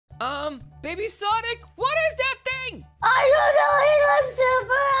Baby Sonic, what is that thing? I don't know, it looks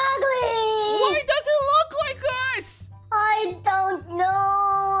super ugly. Why does it look like us? I don't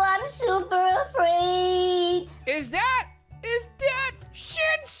know, I'm super afraid. Is that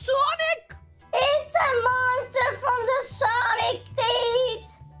Shin Sonic? It's a monster from the Sonic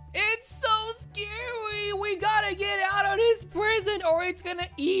tapes. It's so scary. We gotta get out of this prison or it's gonna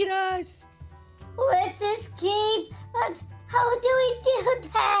eat us. Let's escape, but how do we do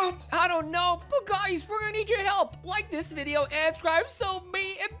that? I don't know, but guys, we're gonna need your help. Like this video and subscribe so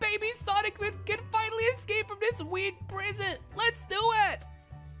me and Baby Sonic can finally escape from this weird prison. Let's do it.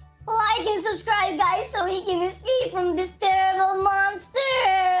 Like and subscribe, guys, so we can escape from this terrible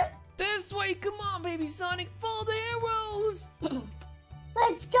monster. This way, come on, Baby Sonic, follow the arrows.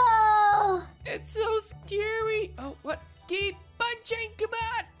 Let's go. It's so scary. Oh, what? Keep punching, come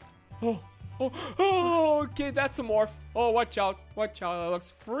on. Oh, okay, that's a morph. Oh, watch out, that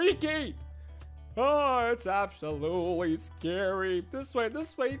looks freaky. Oh, it's absolutely scary. This way,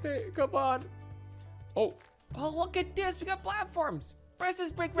 come on. Oh, look at this, we got platforms. Press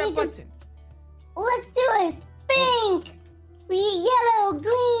this break red button. Let's do it. Pink, yellow,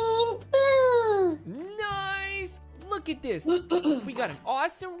 green, blue. Nice. Look at this. We got an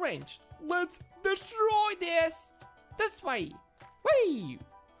awesome wrench. Let's destroy this. This way. Whee.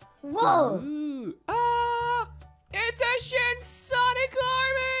 Whoa. Ooh. Ah, it's a Shin Sonic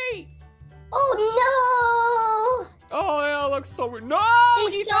army. Oh, no. Oh, yeah, it looks so weird. No,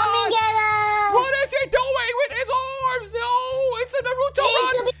 He's coming at us. What is he doing with his arms? No, it's a Naruto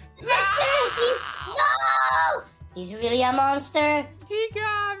run. No. He's really a monster. He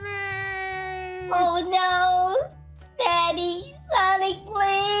got me. Oh, no. Daddy, Sonic,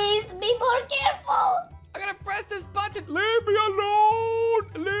 please be more careful. I gotta press this button. Leave me alone.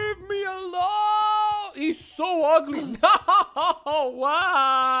 Leave me alone. He's so ugly. No,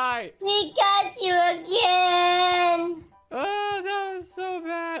 why? We got you again. Oh, that was so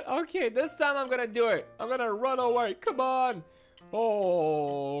bad. Okay, this time I'm gonna do it. I'm gonna run away. Come on.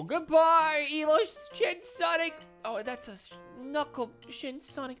 Oh, goodbye, evil Shin Sonic. Oh, that's a Knuckle Shin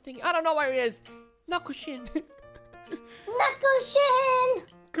Sonic thing. I don't know where it is. Knuckle Shin. Knuckle Shin.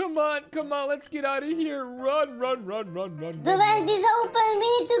 Come on, let's get out of here. Run. The vent is open.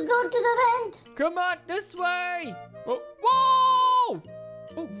 We need to go to the vent. Come on, this way. Oh, whoa!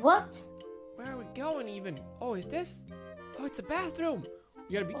 Oh, what? Where are we going even? Oh, is this? Oh, it's a bathroom.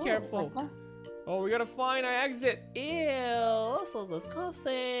 You gotta be careful. Oh, we gotta find our exit. Ew, this is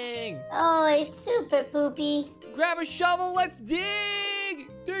disgusting. Oh, it's super poopy. Grab a shovel, let's dig.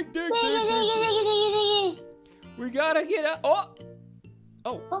 Dig. We gotta get up.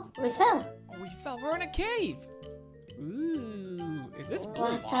 Oh, we fell. Oh, we fell. We're in a cave. Ooh, is this blue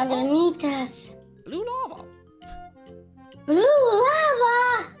What's lava? underneath us? Blue lava. Blue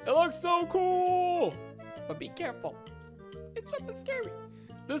lava. It looks so cool. But be careful. It's super scary.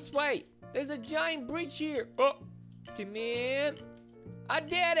 This way. There's a giant bridge here. Oh, come in. I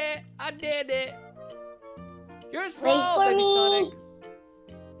did it. You're slow, Wait for Baby me. Sonic.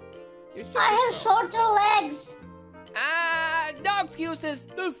 You're super I have slow. shorter legs. No excuses.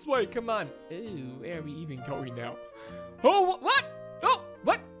 This way, come on. Ooh, where are we even going now? Oh, what? Oh,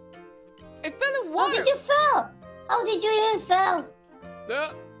 what? It fell in water. How did you fall? How did you even fall?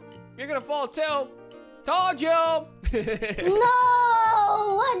 You're gonna fall too. Told you. No!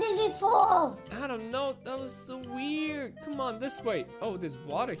 Why did we fall? I don't know. That was so weird. Come on, this way. Oh, there's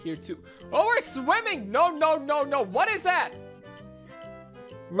water here too. Oh, we're swimming. No. What is that?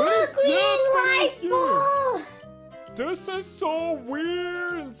 What is Green light ball. This is so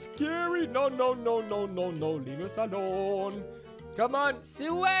weird and scary. No. Leave us alone. Come on,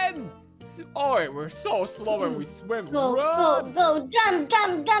 swim. Oh, wait, we're so slow when we swim. Go. Jump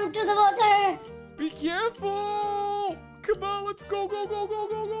to the water. Be careful. Come on, let's go.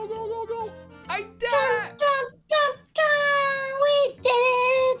 I did it. Jump. We did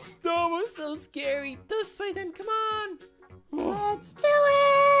it. That was so scary. This way then, come on. Let's do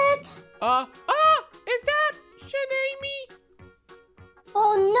it. Is that Shin-Amy?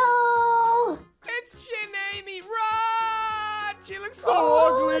 Oh, no. It's Shin-Amy. Run. She looks so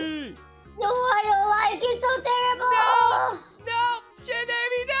ugly. No, I don't like it. So terrible. No,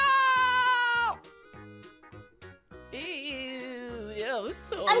 Shin-Amy, no. Ew, that was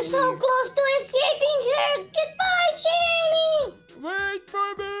so I'm so weird. close to escaping here. Goodbye, Shin-Amy. Wait for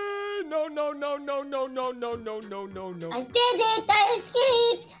me. No. I did it. I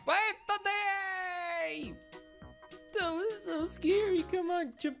escaped. Wait for me. That was so scary. Come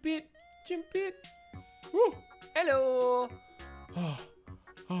on, jump it. Woo. Hello.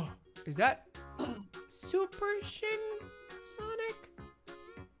 Is that Super Shin Sonic?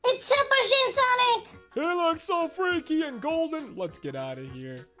 It's It's Super Shin Sonic! He looks so freaky and golden. Let's get out of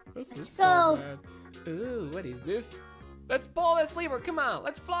here. This is Let's so go. bad. Ooh, what is this? Let's pull this lever. Come on,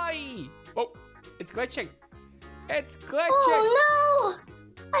 let's fly. Oh, it's glitching. It's glitching. Oh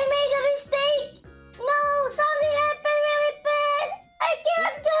no! I made a mistake! No, something happened really bad! I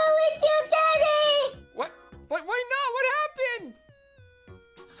can't go with you, Daddy! What? Why not? What happened?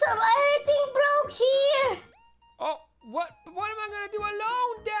 Everything broke here! Oh, what am I gonna do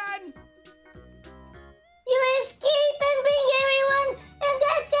alone then? You escape and bring everyone, and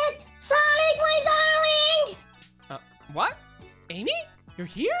that's it! Sonic, my darling! What? Amy? You're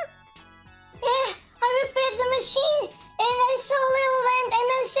here? Yeah, I repaired the machine, and I saw Little Vent, and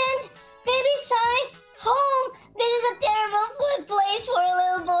I sent Baby Sonic home. This is a terrible place for a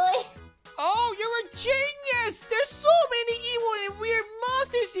little boy. Oh, you're a genius! There's so many evil and weird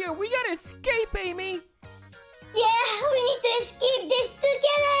monsters here. We gotta escape, Amy. Yeah, we need to escape this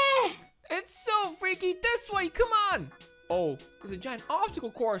together. It's so freaky. This way, come on. Oh, there's a giant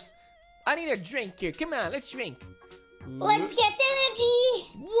obstacle course. I need a drink here. Come on, let's drink. Let's get energy.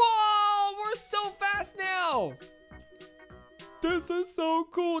 Whoa, we're so fast now. This is so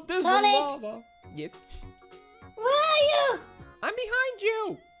cool. This is Sonic. lava. Yes. Where are you? I'm behind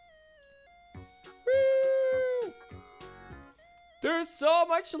you. Woo. There's so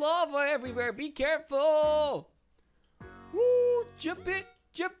much lava everywhere. Be careful. Woo, jump it,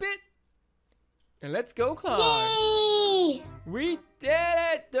 jump it. And let's go climb. Yay! We did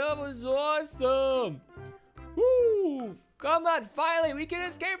it. That was awesome. Woo. Come on, finally, we can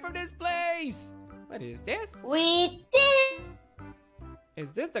escape from this place. What is this? We did it.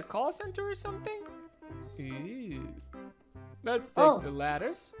 Is this the call center or something? Ooh. Let's take the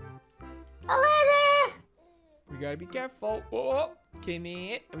ladders. A ladder. We gotta be careful. Oh, come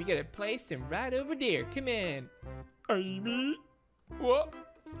in. We gotta place them right over there. Come in. Amy. Whoa.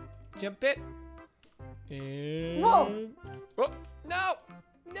 Jump it. And... Whoa. Oh, no.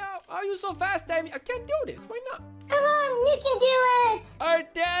 No. Are you so fast, Amy? I can't do this. Why not? Come on, you can do it. I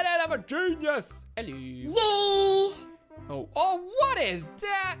did it. I'm a genius. Hello. Yay! Oh, what is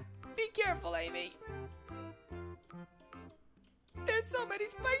that? Be careful, Amy. There's so many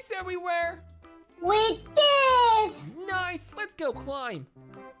spikes everywhere. We did! Nice. Let's go climb.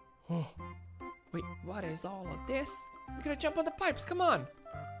 Oh. Wait, what is all of this? We're gonna jump on the pipes. Come on.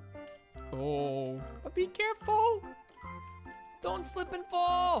 Oh, but be careful. Don't slip and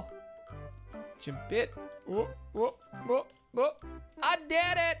fall. Jump it. Whoa, whoa, whoa, whoa. I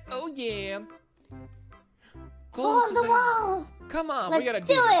did it. Oh, yeah. Close the wall. Come on, Let's we gotta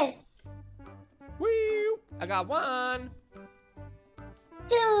do this. it. Woo! I got one.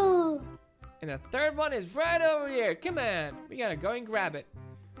 2. And the third one is right over here. Come on. We gotta go and grab it.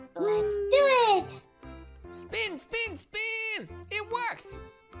 Let's do it. Spin, spin, spin. It worked.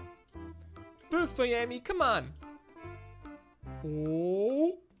 This way, Amy. Come on.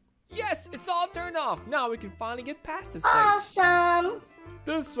 Oh. Yes, it's all turned off. Now we can finally get past this place. Awesome.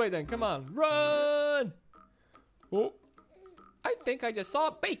 This way then. Come on. Run. Oh. I think I just saw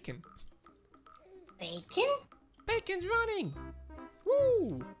bacon. Bacon? Bacon's running.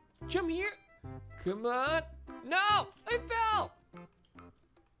 Woo. Jump here. Come on. No, I fell.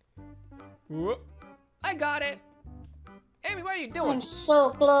 Whoa. I got it. Amy, what are you doing? I'm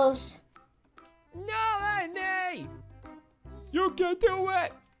so close. No, Annie. You can do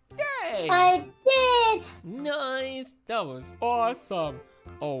it. Yay. I did. Nice. That was awesome.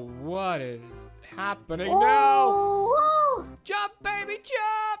 Oh, what is happening now? Whoa. Jump, baby,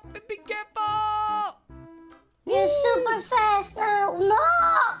 jump. And be careful. You're super fast now.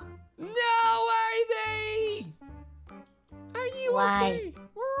 No. No, are they? Are you Why? okay?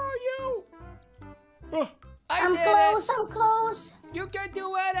 Where are you? Oh, I'm did close. it. I'm close. You can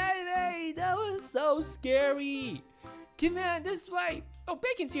do it, Amy. That was so scary. Come on, this way. Oh,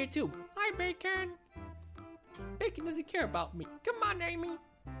 Bacon's here too. Hi, Bacon. Bacon doesn't care about me. Come on, Amy.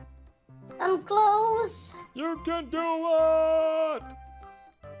 I'm close. You can do it.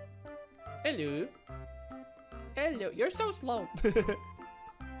 Hello. Hello. You're so slow.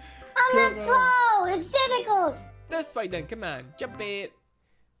 I'm not slow. It's difficult. This way then. Come on. Jump it.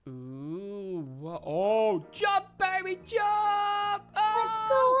 Ooh. Oh, jump, baby, jump. Oh. Let's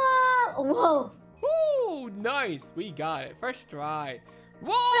go up. Whoa. Ooh, nice. We got it. First try.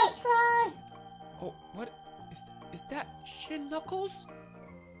 Whoa. First try. Oh, what is that? Shin Knuckles?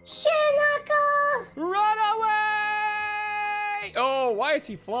 Shin Knuckles. Run away! Oh, why is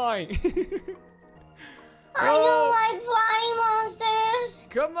he flying? I don't like flying monsters.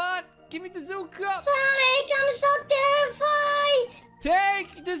 Come on, give me the Zuka. Sonic, I'm so terrified.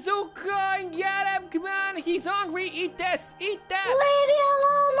 Take the Zuka and get him. Come on, he's hungry. Eat this. Eat that. Leave me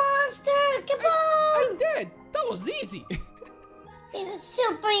alone, easy. It was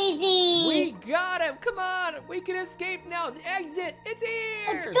super easy. We got him. Come on. We can escape now. The exit. It's here.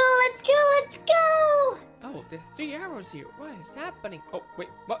 Let's go, let's go, let's go. Oh, there's 3 arrows here. What is happening? Oh, wait.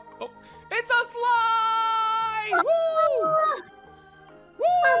 What? Oh, it's a slide. Woo! Woo!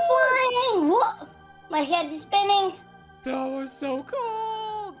 I'm flying. Whoa. My head is spinning. That was so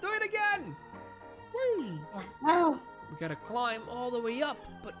cool. Do it again. Whee. Wow. We gotta climb all the way up.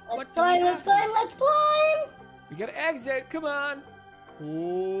 But Let's what do we climb, have let's climb, let's climb. We gotta exit. Come on.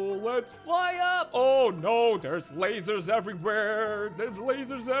 Oh, let's fly up. Oh, no. There's lasers everywhere. There's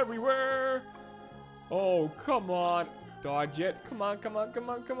lasers everywhere. Oh, come on. Dodge it. Come on, come on, come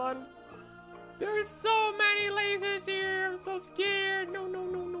on, come on. There's so many lasers here. I'm so scared. No, no,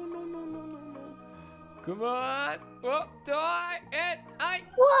 no, no, no, no, no, no, no. Come on. Oh,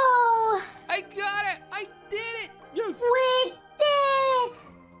 Whoa. I got it. I did it. Yes. We did.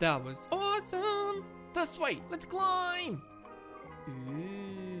 That was awesome. This way. Let's climb.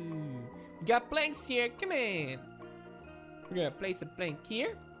 Ooh. We got planks here. Come on. We're gonna place a plank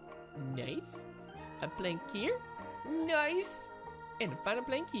here. Nice. A plank here. Nice. And a final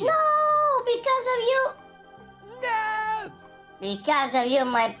plank here. No, because of you. No. Because of you,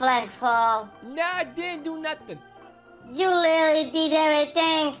 my plank fall. No, I didn't do nothing. You literally did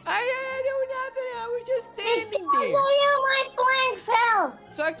everything. I didn't do nothing. I was just standing Because there. of you, my plank fell.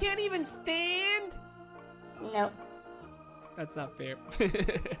 So I can't even stand? No. That's not fair.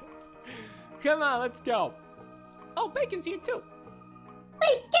 Come on, let's go. Oh, Bacon's here too.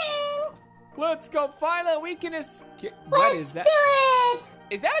 Bacon. Let's go. Finally, we can escape. What is that? Let's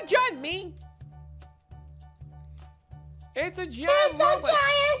do it. Is that a giant me? It's a giant It's a robot.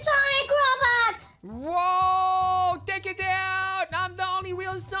 giant Sonic robot. Whoa! Take it down. I'm the only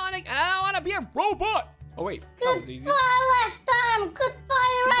real Sonic, and I don't want to be a robot. Oh wait, that was easy. Goodbye, left arm.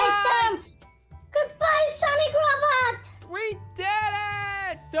 Goodbye, right arm. Goodbye, Sonic robot. We did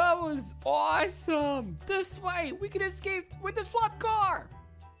it! That was awesome. This way, we can escape with the SWAT car.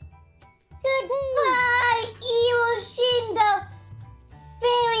 Goodbye, evil Shin, the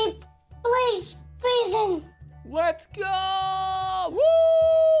BABY BOBBY'S prison. Let's go!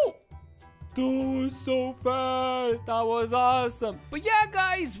 Woo! That was so fast. That was awesome. But yeah,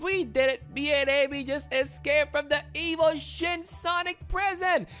 guys, we did it. Me and Amy just escaped from the evil Shin Sonic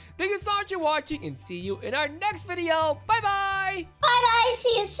prison. Thank you so much for watching, and see you in our next video. Bye-bye. Bye-bye,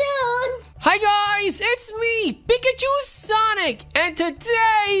 see you soon. Hi, guys. It's me, Pikachu Sonic. And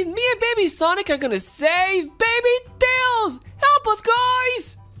today, me and Baby Sonic are going to save Baby Tails. Help us,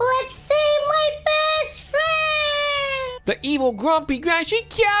 guys. Let's save my best friend. The evil grumpy gran, she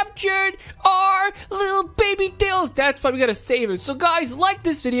captured our little Baby Tails. That's why we gotta save him. So guys, like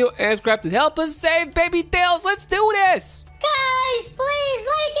this video and subscribe to help us save Baby Tails. Let's do this. Guys, please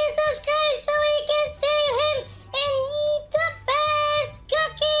like and subscribe so we can save him and eat the best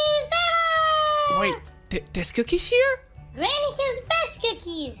cookies ever. Wait, there's cookies here? Granny has the best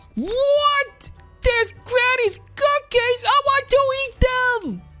cookies. What? There's Granny's cookies. I want to eat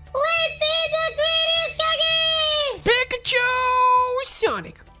them. Let's eat the Granny's cookies. Pikachu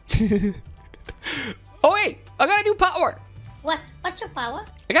Sonic. Oh wait, I got a new power. What's your power?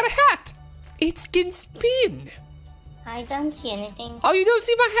 I got a hat. It can spin. I don't see anything. Oh, you don't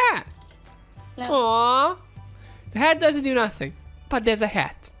see my hat? No. Aww. The hat doesn't do nothing, but there's a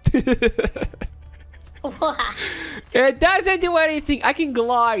hat. Wow. It doesn't do anything. I can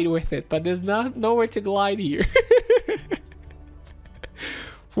glide with it, but there's nowhere to glide here.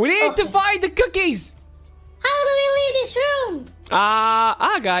 We need to find the cookies. How do we leave this room?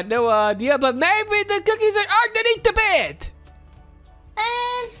 I got no idea, but maybe the cookies are underneath the bed.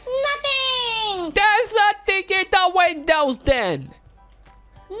 And nothing. There's nothing in the windows then.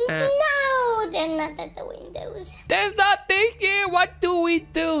 No, they're not at the windows. There's nothing here. What do we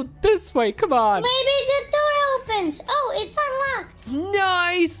do? This way, come on. Maybe the door opens. Oh, it's unlocked.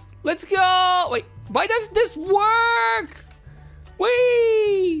 Nice. Let's go. Wait, why does this work?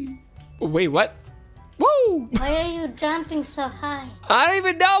 Wait, what? Whoa. Why are you jumping so high? I don't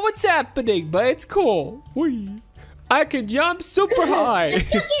even know what's happening, but it's cool. Whee. I can jump super high. The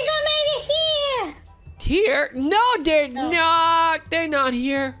cookies are maybe here. Here? No, they're not. They're not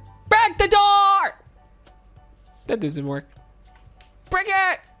here. Break the door. That doesn't work. Break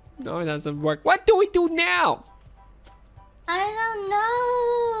it. No, it doesn't work. What do we do now? I don't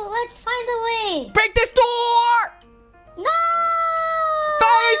know. Let's find a way. Break this door. No!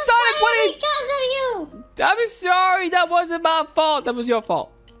 Barry, Sonic, what are you? Because of you. I'm sorry. That wasn't my fault. That was your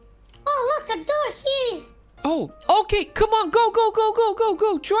fault. Oh, look, a door here. Oh, okay. Come on.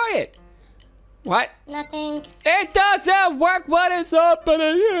 Go. Try it. What? Nothing. It doesn't work. What is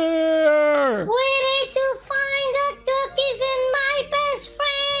happening here? We need to find a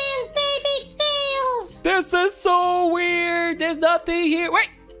This is so weird. There's nothing here.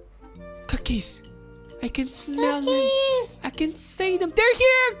 Wait. Cookies. I can smell them. I can see them. They're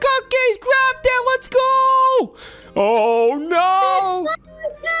here. Cookies. Grab them. Let's go. Oh, no.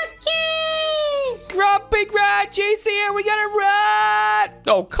 Cookies. Grumpy Gran, JC here. We gotta run.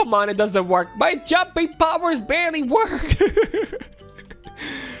 Oh, come on. It doesn't work. My jumping powers barely work.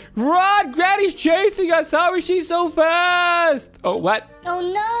 Run. Granny's chasing us. How is she so fast? Oh, what? Oh,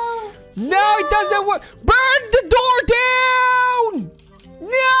 no. No, it doesn't work. Burn the door down.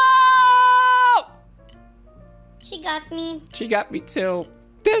 No. She got me. She got me too.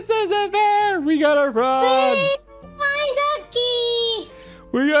 This isn't fair. We gotta run. Find the key.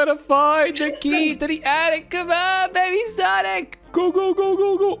 We gotta find the key to the attic. Come on, baby Sonic. Go, go, go,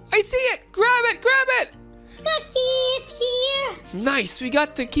 go, go. I see it. Grab it, grab it. The key, it's here. Nice, we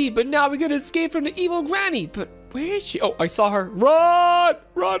got the key, but now we gotta escape from the evil granny. But where is she? Oh, I saw her. Run!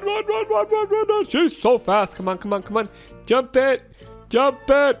 Run, run, run, run, run, run, run. She's so fast. Come on, come on, come on. Jump it. Jump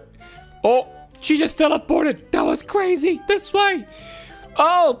it. Oh, she just teleported. That was crazy. This way.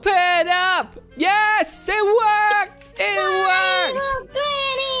 Open up. Yes, it worked. It worked. Evil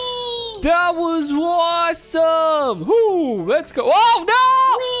granny. That was awesome. Whoo, let's go. Oh,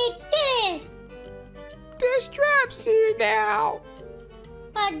 no. We did. There's traps here now.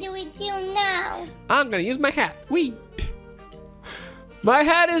 What do we do now? I'm gonna use my hat. Wee. My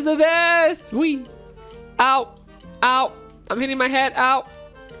hat is the best. Wee. Ow. Ow. I'm hitting my head. Ow.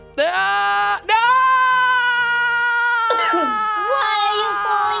 Ah, no! Why are you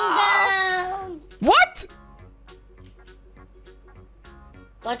falling down? What?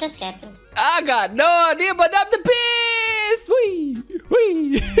 What just happened? I got no idea, but I'm the best. Wee.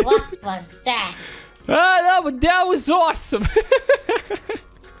 Wee. What was that? That was awesome.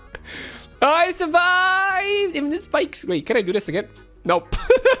 I survived. Even the spikes. Wait, can I do this again? Nope.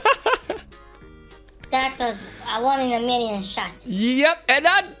 That was a 1 in a million shot. Yep, and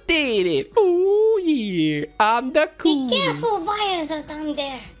I did it. Oh yeah, I'm the cool. Be careful, wires are down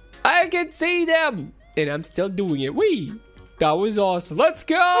there. I can see them, and I'm still doing it. Wee, that was awesome. Let's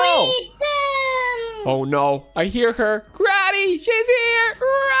go. Free them. Oh no, I hear her. Granny, she's here. Run!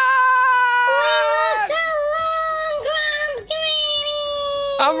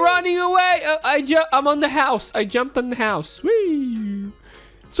 I'm running away. I'm on the house. I jumped on the house. Whee!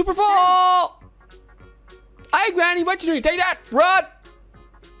 Super fall! Hi, Granny. What you doing? Take that. Run!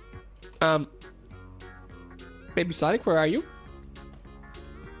 Baby Sonic, where are you?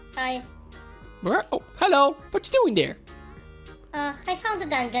 Hi. Where? Oh, hello. What you doing there? I found a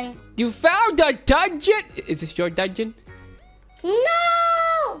dungeon. You found a dungeon? Is this your dungeon?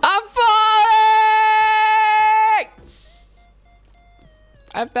 No! I'm falling!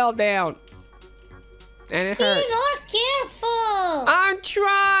 I fell down. And it hurt. Be more careful. I'm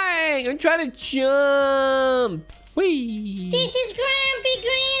trying. I'm trying to jump. Whee. This is Grampy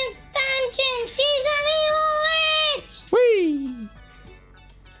Green's dungeon. She's an evil witch. Whee.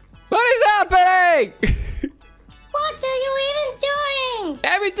 What is happening? What are you even doing?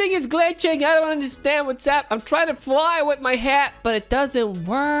 Everything is glitching. I don't understand what's up. I'm trying to fly with my hat, but it doesn't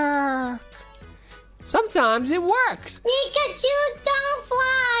work. Sometimes it works. Pikachu, don't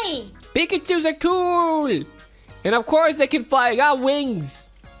fly. Pikachus are cool. And of course they can fly. I got wings.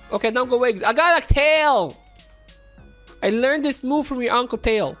 Okay, don't go wings. I got a tail. I learned this move from your Uncle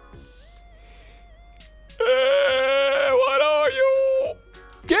Tail. What are you?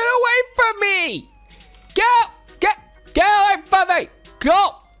 Get away from me. Get away from me.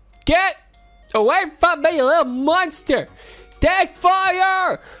 Go. Get away from me, you little monster. Take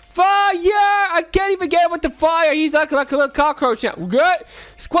fire. Fire! I can't even get him with the fire. He's like a little cockroach now. Good.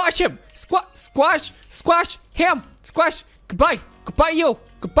 Squash him. Squash him. Squash. Goodbye. Goodbye, you.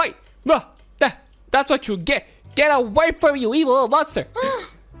 Goodbye. That's what you get. Get away from me, you evil little monster.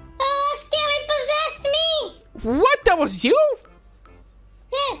 Scary possessed me. What? That was you?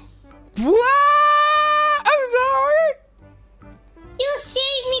 Yes. What? I'm sorry. You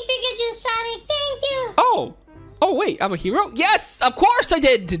saved me, Pikachu Sonic. Thank you. Oh, wait, I'm a hero? Yes, of course I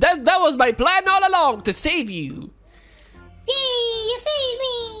did. That was my plan all along, to save you. Yay, you saved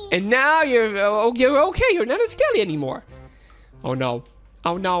me. And now you're okay. You're not a skelly anymore. Oh, no.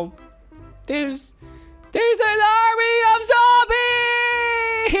 Oh, no. There's an army of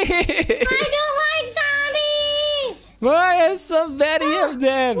zombies. I don't like zombies. Why are so many of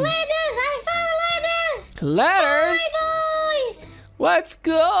them? Letters, I found letters. Letters? Hi, boys. Let's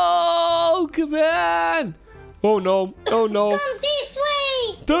go. Come on. Oh no, oh no. Come this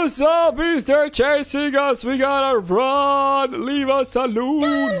way. The zombies, they're chasing us. We gotta run. Leave us alone.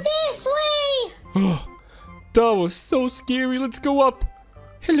 Come this way. That was so scary. Let's go up.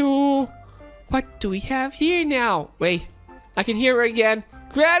 Hello. What do we have here now? Wait, I can hear her again.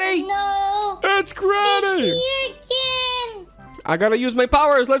 Granny! No! It's Granny! It's here again! I gotta use my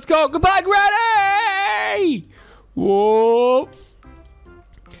powers. Let's go. Goodbye, Granny! Whoa!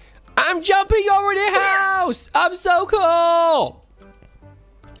 I'm jumping over the house! I'm so cool!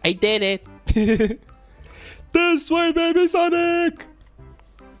 I did it. This way, baby Sonic!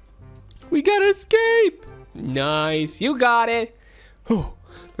 We gotta escape! Nice, you got it! Whew.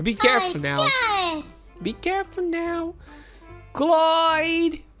 But be careful now. Be careful now.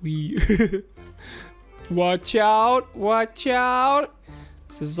 Glide! Watch out, watch out.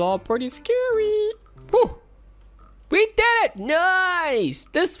 This is all pretty scary. Whew. We did it! Nice!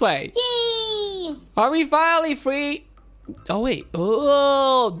 This way. Yay! Are we finally free? Oh, wait.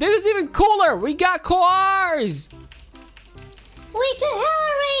 Oh, this is even cooler. We got cars. We can have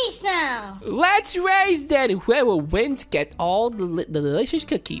a race now. Let's race then. Whoever wins get all the delicious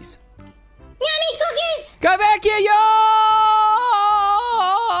cookies. Yummy cookies! Come back here, yo!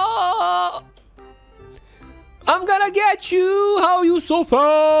 I'm gonna get you. How are you so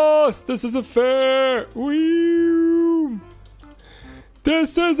fast? This isn't fair. Whee!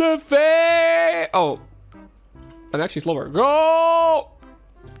 This isn't fair. Oh, I'm actually slower. Go!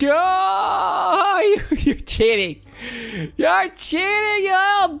 Go! You're cheating. You're cheating, you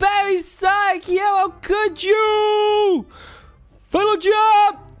little baby Sonic. How could you? Final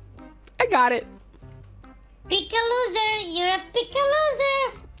jump. I got it. Pick a loser. You're a pick a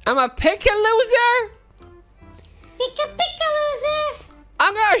loser. I'm a pick a loser. Pick a loser.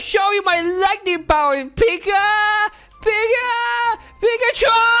 I'm gonna show you my lightning powers. Pika! Pika!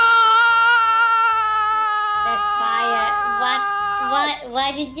 Pikachu! That's fire.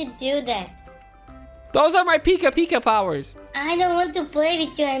 Why did you do that? Those are my Pika Pika powers. I don't want to play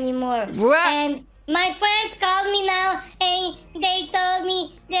with you anymore. What? And my friends called me now and they told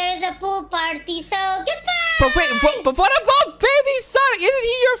me there is a pool party, so goodbye! But wait, but what about Baby Sonic? Isn't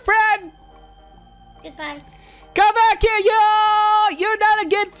he your friend? Goodbye. Come back here, yo! You're not a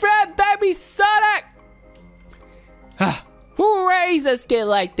good friend, Baby Sonic! Who raised a kid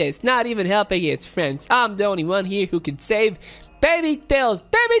like this? Not even helping his friends. I'm the only one here who can save Baby Tails.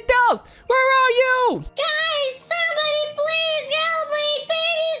 Baby Tails, where are you? Guys, somebody please help me!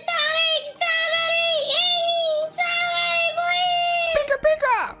 Baby Sonic, somebody! Somebody, please! Pika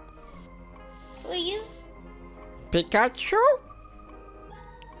Pika! Who are you? Pikachu?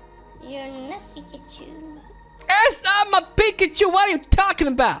 You're not Pikachu. Yes, I'm a Pikachu. What are you talking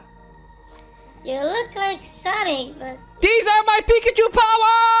about? You look like Sonic, but... These are my Pikachu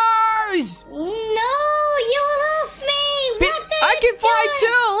powers! No, you love me! I can fly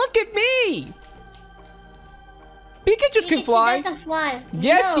too! Look at me! Pikachu can fly. Doesn't fly.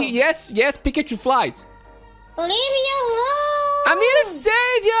 Yes, No. yes, Pikachu flies. Leave me alone! I'm here to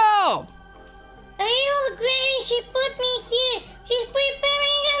save you! A evil granny, she put me here. She's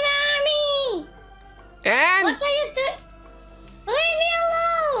preparing an army. And What are you doing? Leave me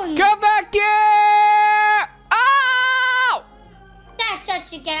alone! come back here! Ow! That's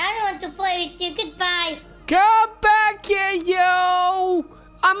what you get. I don't want to play with you. Goodbye. Come back here, yo!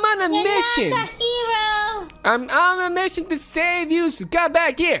 I'm on a You're mission. not a hero. I'm on a mission to save you, so come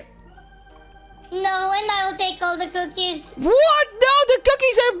back here. No, and I will take all the cookies. What? No, the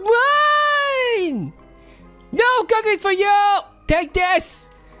cookies are mine! No cookies for you! Take this!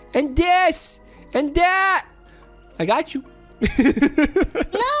 And this! And that! I got you. No,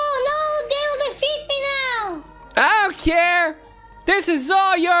 they'll defeat me now. I don't care! This is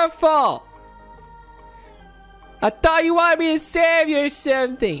all your fault! I thought you wanted me to save you or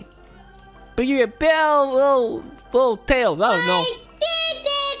something. But you're a little tails, I don't know. I did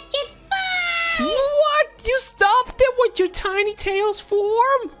it. Goodbye. What? You stopped it with your tiny tails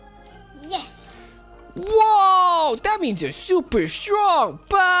form? Yes. Whoa! That means you're super strong,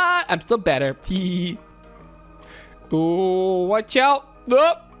 but I'm still better. Oh, watch out.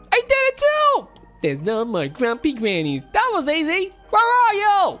 Oh, I did it too! There's no more grumpy grannies. That was easy. Where are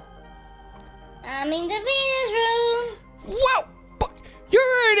you? I'm in the Venus room. Whoa! But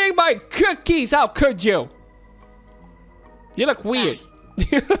you're eating my cookies. How could you? You look weird.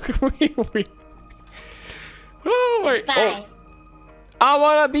 You look weird. Oh, wait. Bye. Oh. I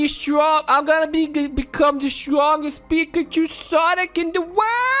wanna be strong. I'm gonna become the strongest Pikachu Sonic in the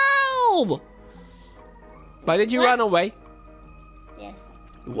world. Why did you run away? Yes.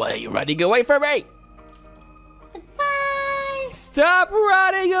 Why are you running away from me? Goodbye. Stop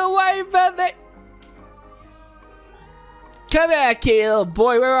running away from me. Come back here, little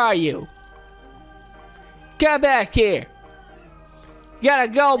boy. Where are you? Come back here. You gotta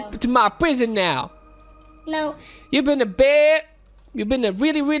go to my prison now. No. You've been a bad You've been a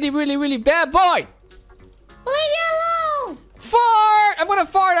really bad boy. Leave me alone. Fart! I'm gonna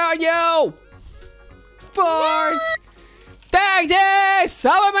fart on you. Fart. No. Dang this!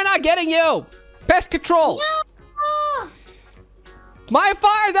 How am I not getting you? Pest control. No. My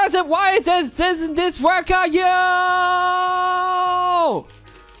fire doesn't. Why doesn't this work on you?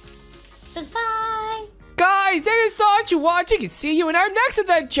 Goodbye. Guys, thank you so much for watching and see you in our next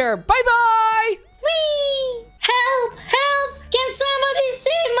adventure. Bye bye. Whee! Help! Help! Can somebody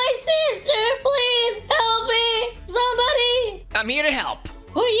save my sister? Please help me! Somebody! I'm here to help.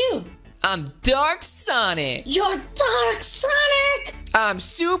 Who are you? I'm Dark Sonic. You're Dark Sonic! I'm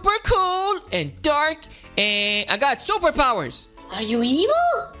super cool and dark, and I got superpowers. Are you evil?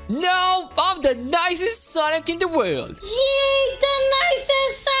 No, I'm the nicest Sonic in the world. Yay! The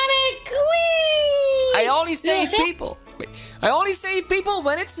nicest Sonic! Whee! I only save people. Wait, I only save people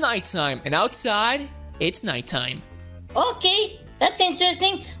when it's nighttime, and outside, it's nighttime. Okay, that's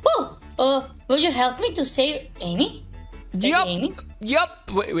interesting. Oh, will you help me to save Amy? Yup. Amy? Yup.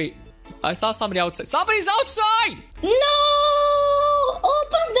 Wait. I saw somebody outside. Somebody's outside! No!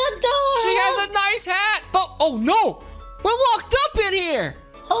 Open the door! She has a nice hat, but oh no! We're locked up in here!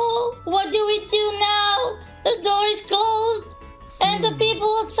 Oh, what do we do now? The door is closed, and the people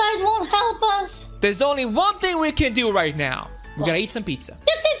outside won't help us. There's only one thing we can do right now. We gotta eat some pizza.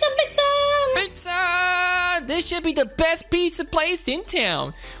 Let's eat some pizza! Pizza! This should be the best pizza place in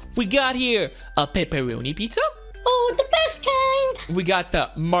town. We got here a pepperoni pizza. Oh, the best kind! We got the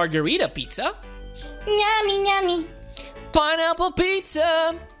margarita pizza. Yummy, yummy. Pineapple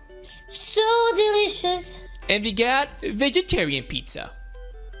pizza. So delicious. And we got vegetarian pizza.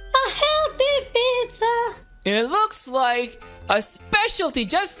 A healthy pizza. And it looks like a specialty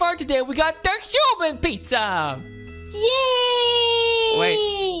just for today. We got the human pizza.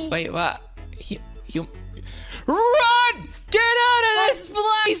 Yay! Wait, what? Run! Get out of this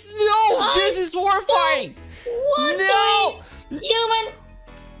place! No, this is horrifying. What? No! Human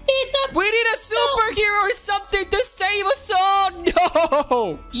pizza. We need a superhero or something to save us all.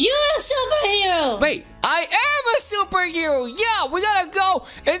 No! You're a superhero. Wait, I am a superhero. Yeah, we gotta go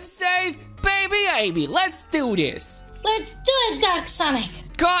and save Baby Amy. Let's do this. Let's do it, Dark Sonic.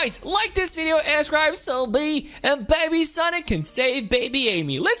 Guys, like this video and subscribe so me and Baby Sonic can save Baby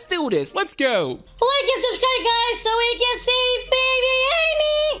Amy. Let's do this. Let's go. Like and subscribe, guys, so we can save Baby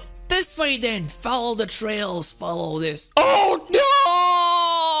Amy. This way then. Follow the trails. Follow this. Oh no!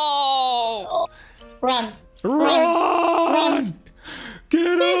 Oh, run. Run!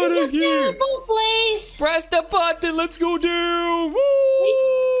 Get out of here! Terrible place. Press the button. Let's go down. Woo!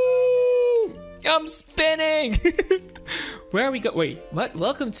 I'm spinning. Where are we go? Wait, what?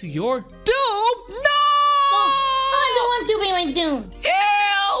 Welcome to your doom? No! I don't want to be my doom.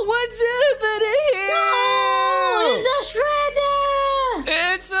 Ew! What's happening here? Oh, it's the shredder.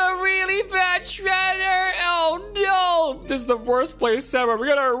 It's a really bad shredder. Oh no! This is the worst place ever. We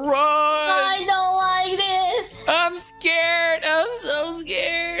gotta run. I don't like this. I'm scared. I'm so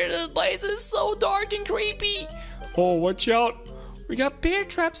scared. This place is so dark and creepy. Oh, watch out. We got bear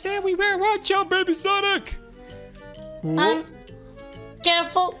traps everywhere. Watch out, Baby Sonic.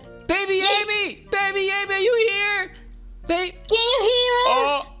 Careful. Baby Amy! Baby Amy, are you here? Can you hear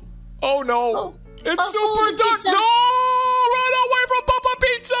us? Oh no. Oh, It's follow super the dark. pizza. No! Run away from Papa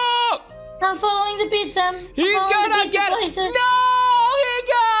Pizza! I'm following the pizza. He's gonna get... Places. No! He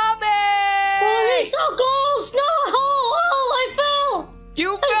got me! Oh, he's so close. No! Oh, I fell.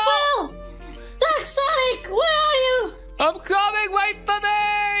 You I fell! fell. Dark Sonic, where are you? I'm coming! Wait for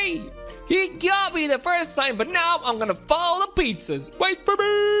me! He got me the first time, but now I'm gonna follow the pizzas. Wait for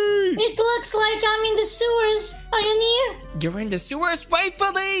me! It looks like I'm in the sewers. Are you near? You're in the sewers? Wait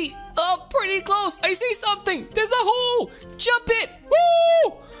for me! Oh, pretty close. I see something. There's a hole. Jump it.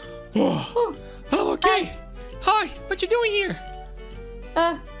 Woo! Oh, I'm okay. Hi, what you doing here?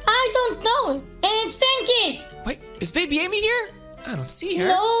 I don't know. And it's stinky. Wait, is Baby Amy here? I don't see her.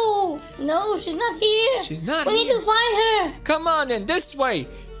 No, she's not here. She's not We here. need to find her. Come on then, this way.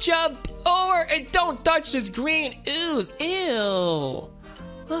 Jump over and don't touch this green ooze. Ew.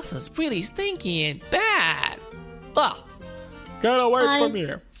 This is really stinky and bad. Ugh. Get away from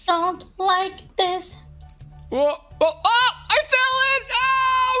here. Don't like this. Whoa, whoa, oh, I fell in.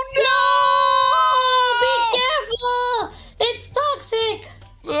 Oh, no! Be careful. It's toxic.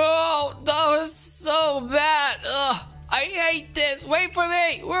 Oh, that was so bad. Ugh, I hate this. Wait for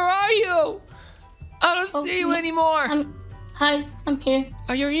me. Where are you? I don't see you anymore. Hi, I'm here.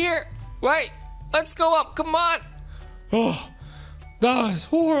 Are you here? Wait, let's go up. Come on. Oh, that was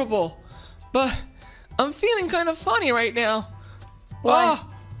horrible. But I'm feeling kind of funny right now. Why? Oh,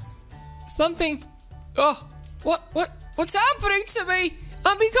 something. Oh, what? What's happening to me?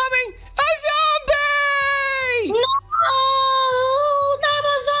 I'm becoming a zombie! No! I'm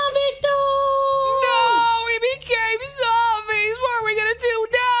a zombie too! No, we became zombies! What are we gonna do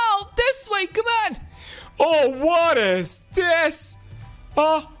now? This way, come on! Oh, what is this? My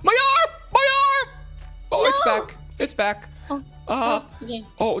arm! My arm! Oh, No. it's back. It's back. Yeah.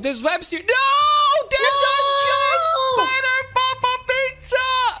 Oh, there's webs here. No! There's a giant spider Papa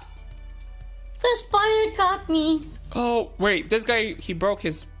Pizza! The spider caught me. Oh, wait. This guy, he broke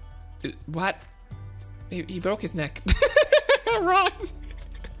his... What? He broke his neck. Run!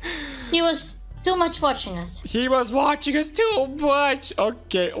 He was too much watching us. He was watching us too much.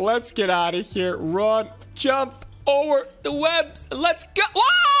 Okay, let's get out of here. Run, jump over the webs. Let's go.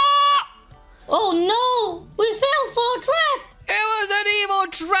 Ah! Oh no! We fell for a trap! It was an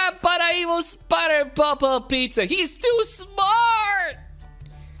evil trap by the evil spider Papa Pizza. He's too smart.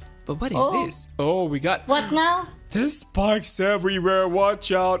 But what is this? Oh, we got... What now? There's spikes everywhere.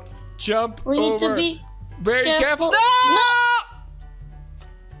 Watch out. Jump We need over. to be Very careful. careful. No!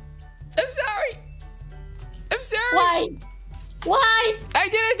 I'm sorry. I'm sorry. Why? Why? I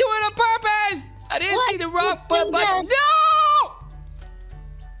didn't do it on purpose. I didn't Why see the rock, you but did that?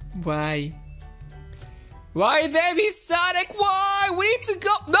 no! Why? Why, baby Sonic? Why? We need to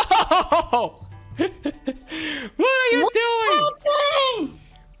go. No! What are you doing? Happening?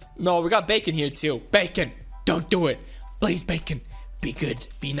 No, we got bacon here too. Bacon. Don't do it. Please, bacon. Be good.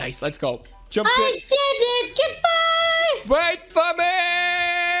 Be nice. Let's go. Jump I in. did it! Goodbye! Wait for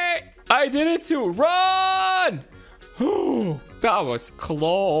me! I did it too. Run! Ooh, that was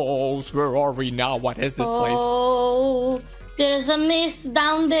close. Where are we now? What is this place? Oh, there's a mist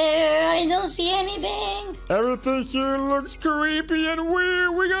down there. I don't see anything. Everything here looks creepy and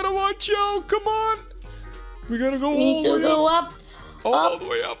weird. We gotta watch out. Come on. We gotta go We need all to the way go up. up, All the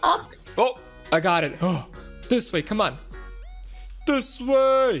way up. up. Oh, I got it. Oh, this way. Come on. This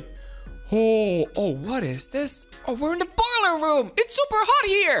way. Oh, what is this? Oh, we're in the boiler room. It's super hot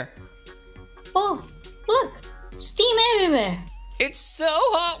here. Oh, look. Steam everywhere. It's so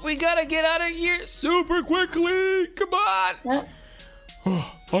hot. We gotta get out of here super quickly. Come on.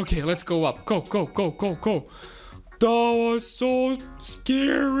 Oh, okay, let's go up. Go, go, go, go, go. That was so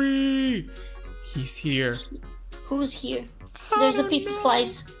scary. He's here. Who's here? There's a pizza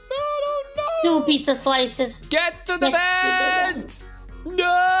slice. I don't know. 2 pizza slices. Get to the Yes, vent.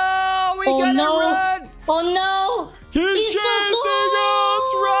 No, we gotta no. run. Oh no. He's so chasing us.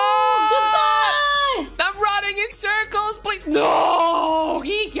 close. Run. Goodbye. I'm running in circles, please. No,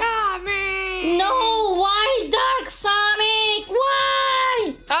 he got me. No, why Dark Sonic?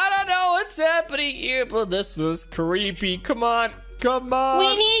 Why? I don't know what's happening here, but this was creepy. Come on. Come on.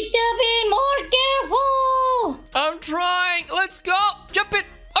 We need to be more careful. I'm trying. Let's go. Jump it.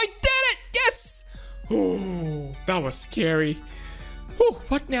 I did it. Yes. Oh, that was scary. Oh,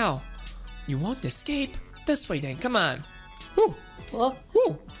 what now? You won't escape? This way then. Come on. Woo. Oh,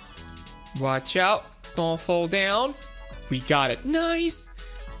 Woo. Watch out. Don't fall down. We got it. Nice.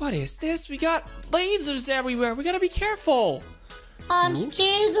 What is this? We got lasers everywhere. We gotta be careful. I'm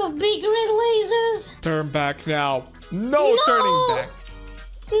scared of big red lasers. Turn back now. No turning back.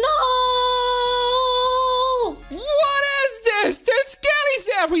 No. What is this? There's skellies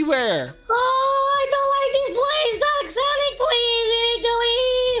everywhere. Oh, I don't like this place. Dark Sonic, please. We need to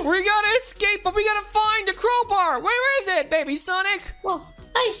leave. We gotta escape, but we gotta find the crowbar. Where is it, baby Sonic? Oh,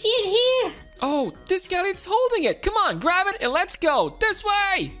 I see it here. Oh, this skeleton's holding it. Come on, grab it and let's go. This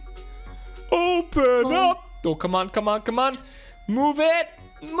way. Open up. Oh, come on, come on, come on. Move it.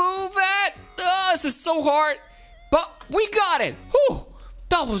 Move it. Oh, this is so hard. But we got it. Whew.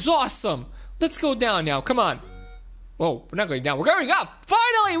 That was awesome. Let's go down now. Come on. Whoa, we're not going down. We're going up.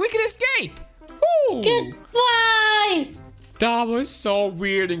 Finally, we can escape. Woo. Goodbye. That was so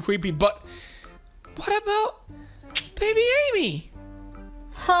weird and creepy. But what about baby Amy?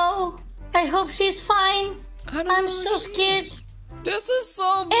 Oh, I hope she's fine. I'm so scared. This is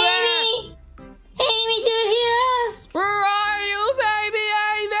so bad. Amy! Amy, do you hear us? Where are you, baby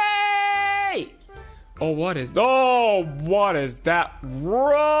Amy? Oh, what is... Oh, what is that?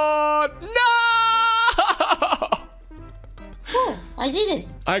 Run! No! Oh, I did it.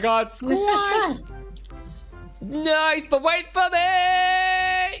 I got Good first squashed. try. Nice, but wait for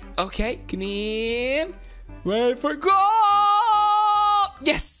me. Okay, come in. Wait for go.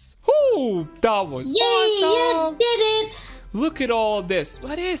 Yes. Ooh, that was Yay, awesome. you did it. Look at all of this.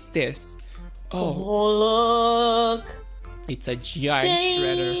 What is this? Oh, Oh, look. it's a giant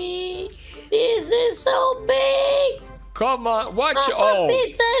shredder. Dang. This is so big. Come on, watch it. Papa Oh,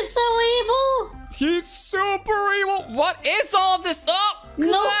 Pizza is so evil. he's super evil. What is all of this? Oh,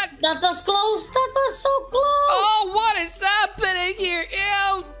 No, God. that was close. That was so close. Oh, what is happening here?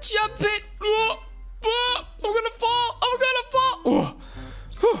 Ew, jump it. I'm gonna fall. Oh.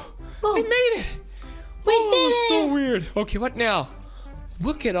 I made it. We did it. So weird. Okay, what now?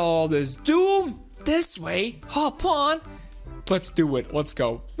 Look at all this doom. This way. Hop on. Let's do it. Let's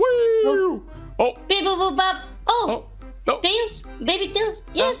go. Woo! Oh. Beep, boop, boop, bop. Oh. No. Tails? Baby Tails?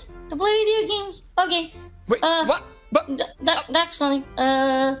 Yes, to play video games. Okay. Wait, what? Dark Sonic.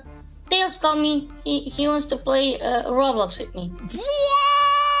 Tails called me. He wants to play Roblox with me.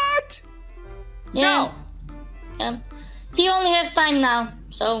 What? Yeah. No. He only has time now,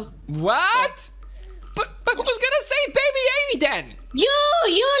 so. What? But who's gonna save Baby Amy then? You're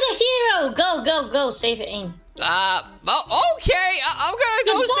the hero. Go, save your aim. Okay. I'm gonna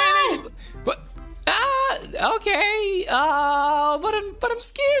go save Amy. But okay. But I'm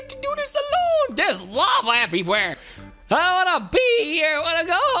scared to do this alone. There's lava everywhere. I don't wanna be here. I wanna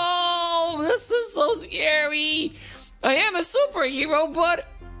go home. This is so scary. I am a superhero, but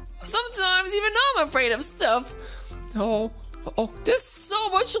sometimes even I'm afraid of stuff. Oh, there's so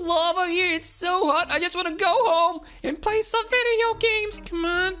much lava here. It's so hot. I just want to go home and play some video games. Come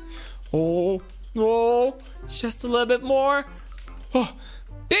on. Oh, just a little bit more. Oh,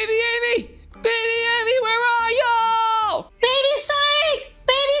 Baby Amy, where are you? Baby Sonic.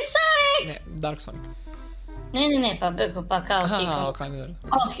 Ne, Dark Sonic. Ne, pa okay.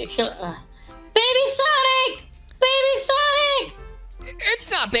 Baby Sonic. It's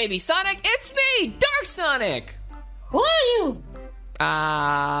not Baby Sonic. It's me, Dark Sonic. Who are you?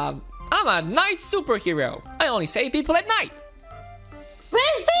 I'm a night superhero. I only save people at night.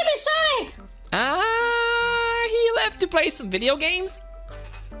 Where's Baby Sonic? He left to play some video games.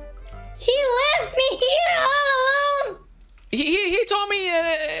 He left me here all alone. He told me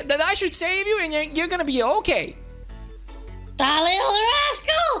that I should save you and you're gonna be okay. That little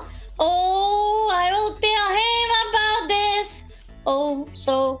rascal. Oh, I will tell him about this. Oh,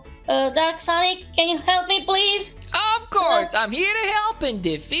 so, Dark Sonic, can you help me, please? Of course, I'm here to help and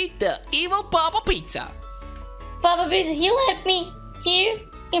defeat the evil Papa Pizza. Papa Pizza, he left me here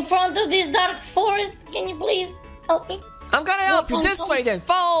in front of this dark forest. Can you please help me? I'm gonna help you this way then.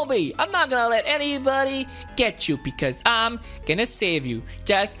 Follow me. I'm not gonna let anybody get you because I'm gonna save you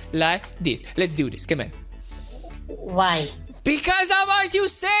just like this. Let's do this. Come on. Why? Because I want to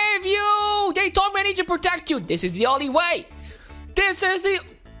save you. They told me I need to protect you. This is the only way. This is the...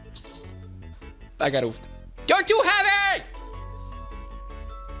 I got oofed. You're too heavy!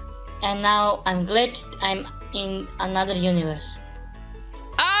 And now I'm glitched. I'm in another universe.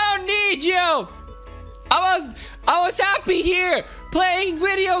 I don't need you! I was happy here, playing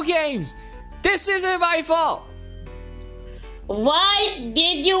video games. This isn't my fault. Why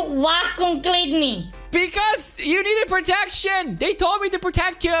did you vacuum clean me? Because you needed protection. They told me to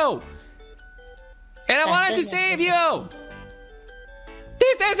protect you. And I wanted to save you.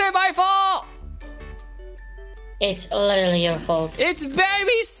 This isn't my fault. It's literally your fault. It's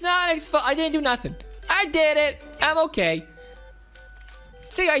Baby Sonic's fault. I didn't do nothing. I did it. I'm okay.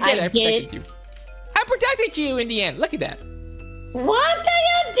 See, I did it. I protected you. I protected you in the end. Look at that. What are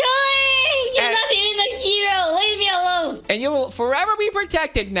you doing? You're not even a hero. Leave me alone. And you will forever be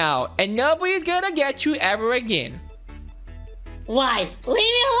protected now. And nobody's gonna get you ever again. Why? Leave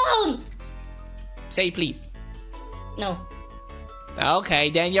me alone. Say please. No. Okay,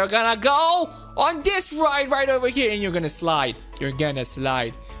 then you're gonna go on this ride right over here and you're gonna slide. You're gonna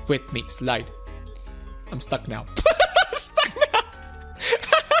slide with me. Slide. I'm stuck now. I'm stuck now.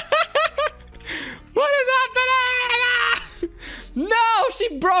 What is happening? No,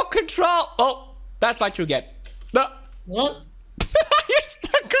 she broke control. Oh, that's what you get. No. What? You're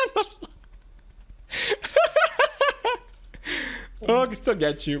stuck on the Oh, I can still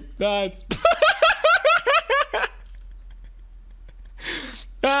get you. That's...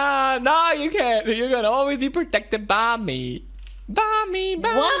 no, you can't. You're gonna always be protected by me. By me.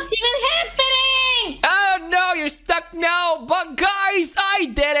 What's even happening? Oh no, you're stuck now. But guys, I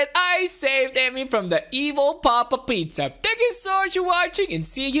did it. I saved Amy from the evil Papa Pizza. Thank you so much for watching and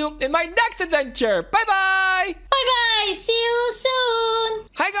see you in my next adventure. Bye bye. Bye bye. See you soon.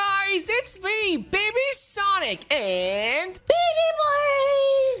 Hi guys, it's me, Baby Sonic and Baby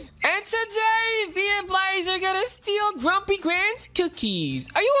Blaze. And today, me and Blaze are gonna steal Grumpy Gran's cookies.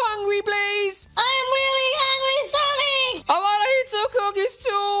 Are you hungry, Blaze? I'm really hungry, Sonic. I wanna eat some cookies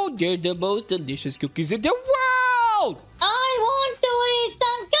too. They're the most delicious cookies in the world. I want to eat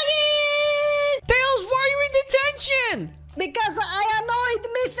some cookies. Tails, why are you in detention? Because I annoyed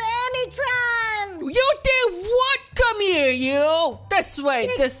Miss Anytron. You did what? Come here, you. This way,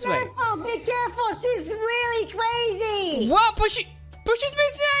 this way. Be careful, she's really crazy. What? But pushes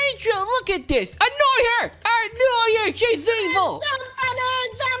Miss Angel. Look at this. Annoy her. Annoy her. She's evil. Jump on her.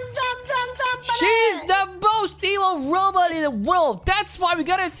 Jump on She's her. the most evil robot in the world. That's why we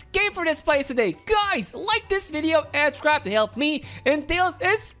gotta escape from this place today. Guys, like this video and subscribe to help me and Tails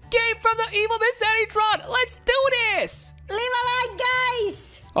escape from the evil Miss Anitron. Let's do this. Leave a like,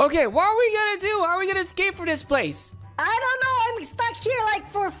 guys. Okay, what are we gonna do? How are we gonna escape from this place? I don't know. I'm stuck here like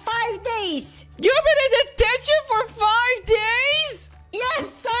for 5 days. You've been in detention for 5 days?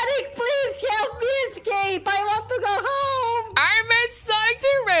 Yes, Sonic, please help me escape. I want to go home. I meant Sonic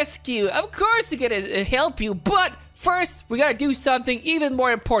to rescue. Of course, we're gonna help you, but first, we gotta do something even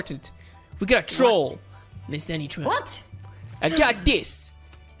more important. We gotta troll Miss Anitron. What? I got this.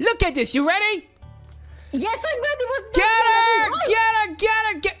 Look at this. You ready? Yes, I'm ready. What's Get her! Oh.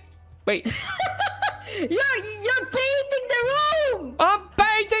 Get her! Wait. You're painting the room. I'm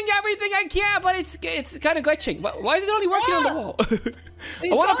painting everything I can, but it's kind of glitching. Why is it only working on the wall?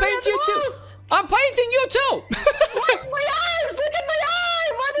 I want to paint you too. I'm painting you too. What? My arms! Look at my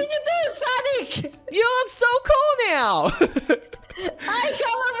arm! What did you do, Sonic? You look so cool now. I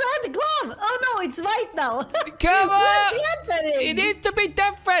have a red glove. Oh no, it's white now. Come on. What's happening? It needs to be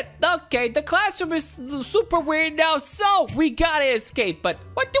different. Okay, the classroom is super weird now, so we gotta escape. But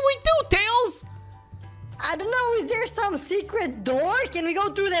what do we do, Tails? I don't know. Is there some secret door? Can we go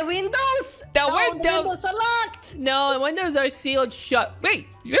through the windows? The The windows are locked. No, the windows are sealed shut. Wait,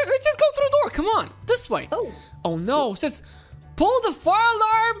 let's just go through the door. Come on, this way. Oh. Oh no, it says pull the fire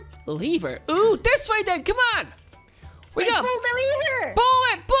alarm lever. Ooh, this way then. Come on. We Pull go. the lever. Pull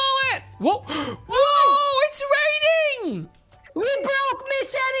it, pull it. Whoa, whoa, it's raining. We broke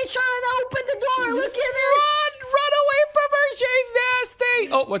Miss Anitron and opened the door. Look at this. Run away from her. She's nasty.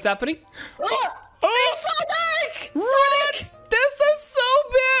 Oh, what's happening? Oh, it's so dark. Run. Sonic. This is so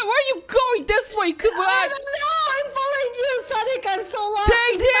bad. Where are you going? This way. Come I on. don't know. I'm following you, Sonic. I'm so lost.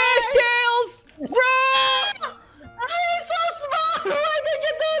 Take this, Tails. Run. I'm so small. Why did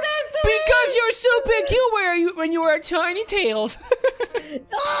you do this to me? Because you're so big, when you were a tiny Tails.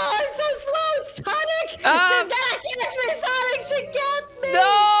 Oh, I'm so slow, Sonic. She's gonna catch me, Sonic. She got me. No,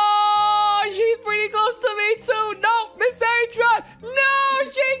 she's pretty close to me too. No, Miss Anitron. No,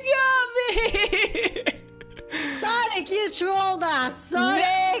 she got me. Sonic, you trolled us,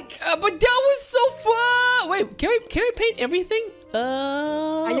 Sonic. But that was so fun. Wait, can I paint everything?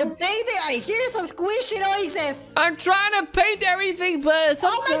 Are you painting? I hear some squishy noises. I'm trying to paint everything, but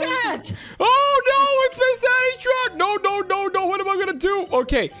sometimes... Oh my God. Oh no, it's Miss Anitron. No. What am I gonna do?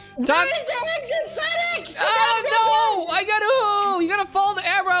 Okay, time. Where's the exit, Sonic? Oh no! You gotta follow the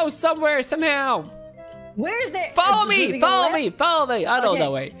arrow somewhere, somehow. Where's the? Follow Should me. we go Follow left? me. Follow me. I know Okay.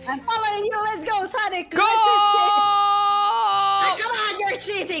 that way. I'm following you. Let's go, Sonic. Go! Let's escape. Come on, you're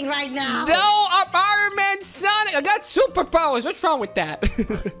cheating right now. No, I'm Iron Man Sonic. I got superpowers. What's wrong with that? That's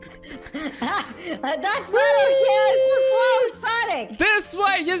not okay. It's too slow, Sonic. This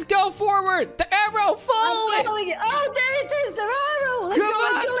way. Just go forward. The arrow. Follow I'm it. following you. Oh, there it is. The arrow. Let's go.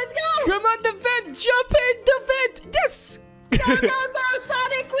 Let's go. Come on, the vent. Jump in the vent. Yes. Go,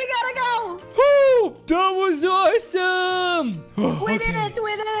 Sonic. We gotta go. Woo, that was awesome. We did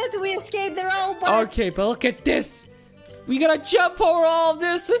it. We escaped the robot. Okay, but look at this. We gotta jump over all of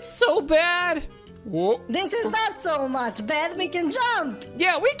this. It's so bad. Whoa. This is not so much bad. We can jump.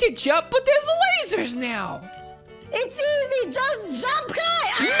 Yeah, we can jump, but there's lasers now. It's easy. Just jump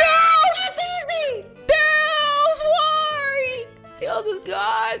high. No! It's easy. Tails, why? Tails is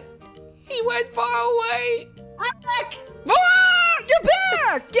gone. He went far away. I'm back. Ah, you're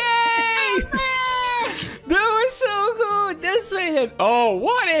back! Yay! I'm back. That was so good. This way then. Oh,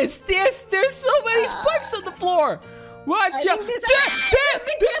 what is this? There's so many spikes on the floor. Watch I out. think this.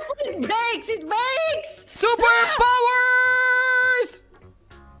 Be careful. It breaks. It breaks. Superpowers!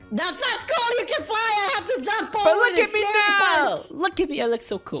 That's not cool. You can fly. I have to jump over But look the at me scary now. parts. Look at me. I look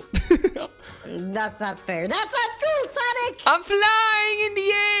so cool. That's not fair. That's not cool, Sonic. I'm flying in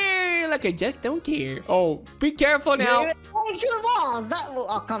the air like I just don't care. Oh, be careful now. You're actual walls.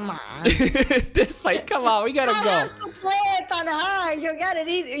 Oh, come on. This way. Come on. We gotta I go. have to play it on hard.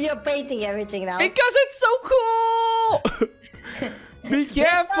 You're painting everything now. Because it's so cool. Be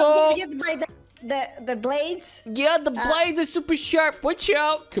careful. Get by the blades. Yeah, the blades are super sharp. Watch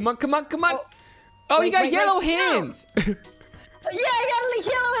out. Come on. Oh, Wait, you got wait, yellow wait, hands. Yeah, I got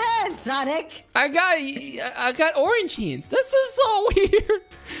yellow hands, Sonic. I got orange hands. This is so weird.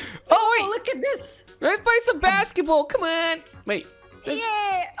 Oh, wait. Look at this. Let's play some basketball. Come on. Wait.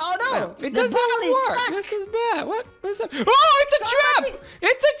 Yeah. Oh no. It The doesn't ball is work. stuck. This is bad. What is that? Oh, it's a Somebody- trap.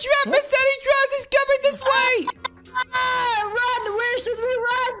 It's a trap. Miss Anitron is coming this way. Run. Where should we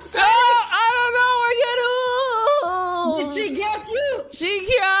run, Sonic? Oh, I don't know. I gotta. Did She got you. She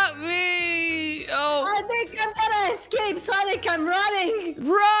got me. Oh. I think I'm gonna escape, Sonic. I'm running.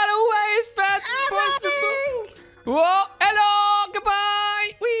 Run away as fast as possible. Running. Whoa. Hello.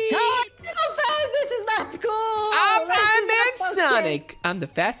 Goodbye. Wee. Oh, so fast. This is not cool. I'm This is not Sonic. I'm the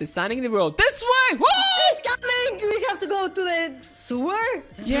fastest Sonic in the world. This way. Whoa. She's coming. We have to go to the sewer.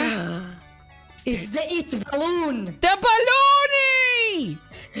 Yeah. It's the balloon. The balloony.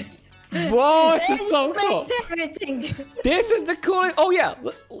 Whoa, this is so cool. Everything. This is the coolest. Oh yeah.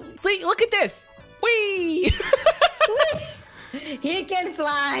 See, look at this. Wee. He can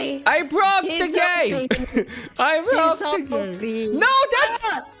fly. I broke He's the game. I broke the game. No, that's.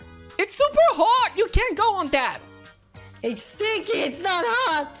 It's super hot. You can't go on that. It's stinky. It's not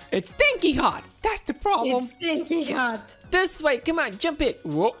hot. It's stinky hot. That's the problem. It's stinky hot. This way. Come on, jump it.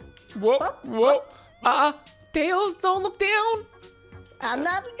 Whoa, whoa, whoa. Tails, don't look down. I'm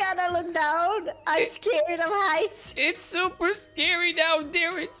not gonna look down. I'm scared of heights. It's super scary down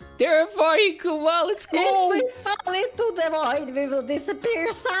there. It's terrifying. Come on, let's go. If we fall into the void, we will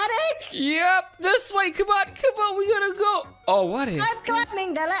disappear, Sonic. Yep. This way. Come on. Come on. We gotta go. Oh, what is I'm this?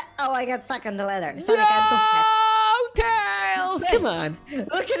 climbing the ladder. Oh, I got stuck on the ladder. Sonic, I'm too fast. No, Tails. Come on.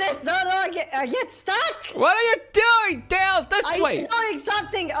 Look at this. No, I get stuck. What are you doing, Tails? This way. I'm doing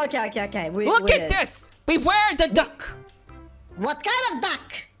something. Okay. Look at this. Beware the duck. What kind of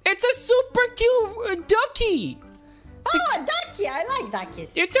duck? It's a super cute ducky. Oh, a ducky. I like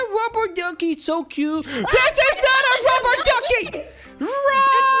duckies. It's a rubber ducky. It's so cute. This is not a rubber ducky. Run!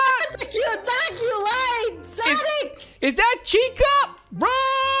 It's not a cute duck. You lied, Sonic. Is that Chica?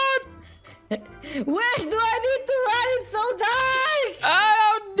 Run! Where do I need to run? It's so dark. I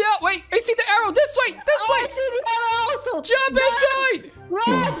don't know. Wait, I see the arrow. This way. This way. I see the arrow also. Jump inside.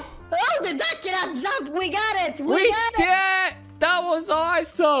 Run. Oh, the duck cannot jump. We got it. We got did it. it. That was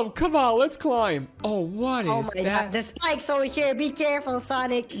awesome. Come on, let's climb. Oh, what is Oh my that? god, the spikes over here. Be careful,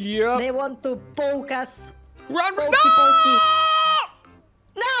 Sonic. Yep. They want to poke us. Run, run. Pokey, No!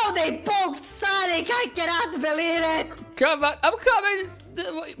 No, they poked Sonic. I cannot believe it. Come on, I'm coming.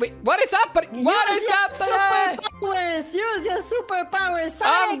 Wait, what is happening? What is happening? Superpowers. Use your superpowers,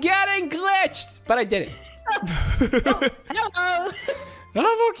 I'm Sonic. getting glitched, but I did it. Hello.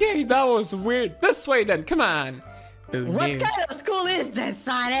 I'm okay. That was weird. This way then. Come on. Oh, What no. kind of school is this,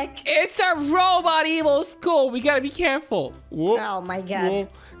 Sonic? It's a robot evil school. We gotta be careful. Whoa. Oh my god. Whoa.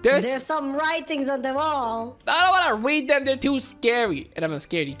 There's some writings on the wall. I don't want to read them. They're too scary. And I'm a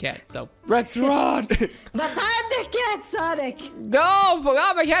scaredy cat, so let's run. But I'm the cat, Sonic. No,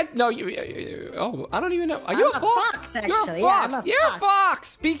 I'm a cat. No, oh, I don't even know. Are you a I'm a fox? fox, You're a actually. fox. Yeah, I'm a You're a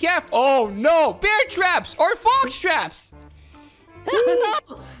fox. Be careful. Oh, no. Bear traps or fox traps.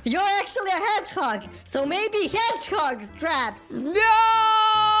 No, you're actually a hedgehog. So maybe hedgehog traps. No!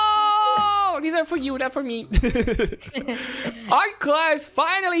 These are for you, not for me. Art class,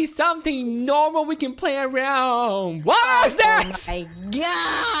 finally something normal we can play around. What is this? Oh my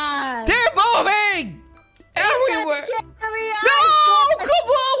god! They're moving! Everywhere! No! Come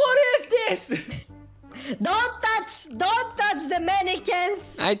on, what is this? Don't touch the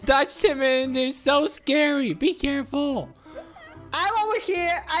mannequins. I touched him and they're so scary. Be careful. I'm over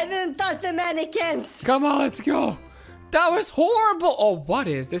here. I didn't touch the mannequins. Come on, let's go. That was horrible. Oh, what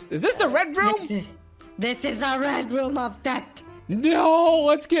is this? Is this the red room? This is a red room of death. No,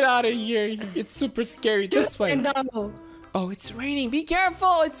 let's get out of here. It's super scary. This way. No. Oh, it's raining. Be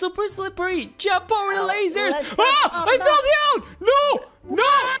careful. It's super slippery. Jump over the lasers. let's Oh, go. I fell down. No,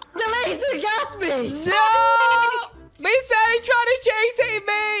 no. The laser got me. No. They said he tried to chase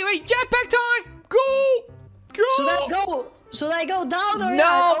me. Wait, jetpack time. Go. Go. Should I go down or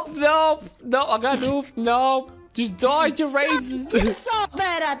No. I gotta move. No. Just dodge the razors. You're so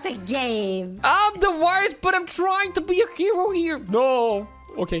bad at the game. I'm the worst, but I'm trying to be a hero here. No.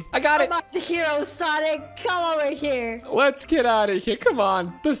 Okay, I got it. I'm not the hero, Sonic. Come over here. Let's get out of here. Come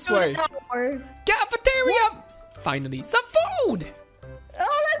on, this way. Cafeteria. Finally, some food.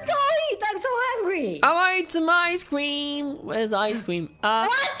 Oh, let's go eat. I'm so hungry. I want to eat some ice cream. Where's ice cream? What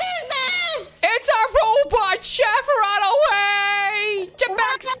is this? It's a robot chef. Run away.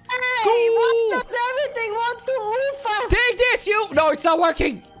 Jetpacks. What does everything want to oof us? Take this, you. No, it's not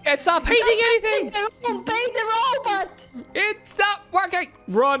working. It's not painting anything. Paint the robot. It's not working.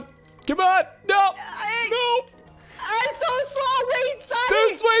 Run. Come on. No. No. I'm so slow. Wait, Sonic.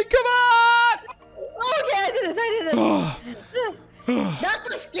 This way. Come on. Okay, I did it. That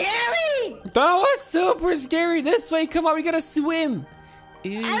was scary. That was super scary. This way. Come on. We gotta swim.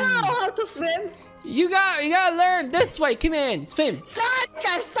 Ew. I don't know how to swim. You gotta learn. This way. Come in. Swim. Sonic,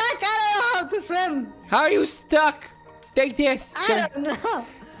 I'm stuck. I don't know how to swim. How are you stuck? Take this. I don't know.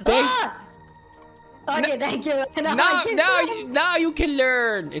 Take- Okay, thank you. Now you can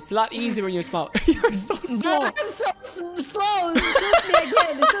learn. It's a lot easier when you're small. You're so slow. But I'm so slow. Shoot me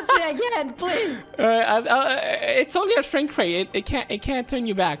again. Shoot me again, please. It's only a shrink ray. It can't turn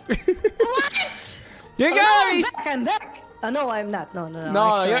you back. What? You're gonna I'm back. Oh, no, I'm not. No.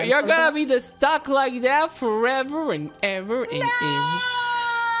 No, Actually, you're gonna be stuck like that forever and ever and ever.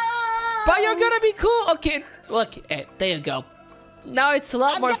 But you're gonna be cool. Okay, look, there you go. Now it's a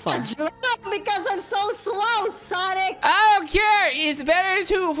lot more fun. Because I'm so slow, Sonic. I don't care. It's better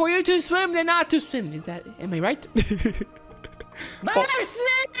for you to swim than not to swim. Am I right? But I'm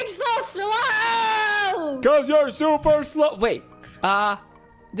swimming so slow. Cause you're super slow. Wait.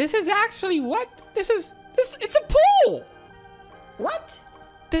 This is actually what? It's a pool. What?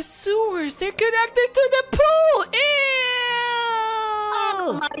 The sewers, they're connected to the pool. Ew!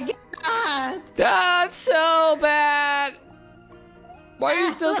 Oh my god. That's so bad. Why are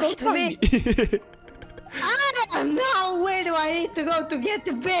you still so tiny? I don't know. Where do I need to go to get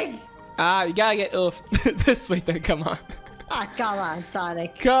the big? You gotta get this way then, come on. Come on,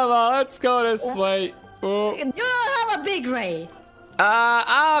 Sonic. Come on, let's go this way. Oh. You don't have a big ray.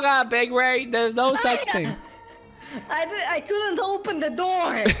 I don't got a big ray. There's no such thing. I couldn't open the door.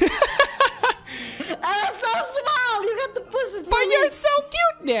 I was so small. You got to push it for me. But you're so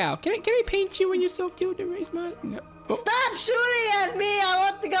cute now. Can I paint you when you're so cute and very smart? No. Oh. Stop shooting at me. I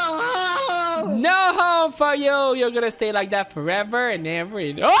want to go home. No home for you. You're gonna stay like that forever and ever. Oh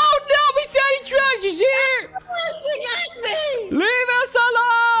no, Miss Trash is here. She got me. Leave us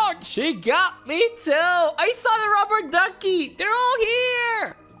alone. She got me too. I saw the rubber ducky. They're all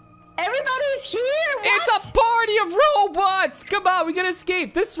here. Everybody's here. What? It's a party of robots. Come on, we gotta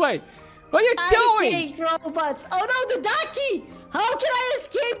escape this way. What are you doing? I hate robots. Oh no, the ducky. How can I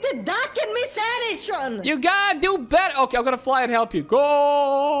escape the duck and Miss Anitron? You gotta do better. Okay, I'm gonna fly and help you. Go.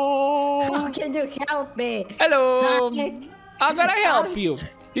 How can you help me? Hello. Sonic. I'm gonna help you.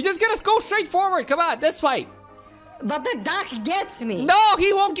 You just gotta go straight forward. Come on, this way. But the duck gets me. No,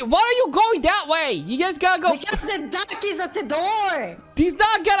 he won't get. Why are you going that way? You just gotta go. Because the duck is at the door. He's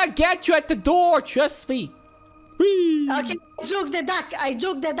not gonna get you at the door. Trust me. Whee. Okay, I juke the duck. I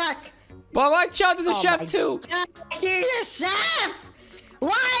juke the duck. But watch out, there's a chef too. Here's a chef.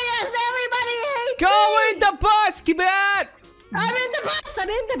 Why does everybody hate me? Go in the bus, come on. I'm in the bus. I'm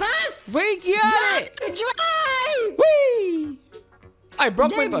in the bus. We got it. Drive. Whee. I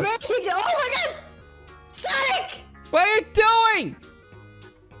broke my bus. Oh my god. Sonic. What are you doing?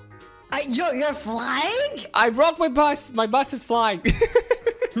 You're flying? I broke my bus. My bus is flying.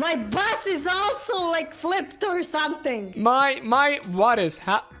 My bus is also like flipped or something. My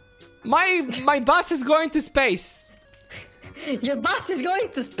bus is going to space. Your bus is going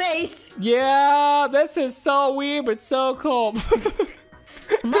to space? Yeah, this is so weird but so cool.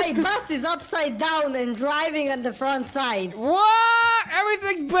 My bus is upside down and driving on the front side. What?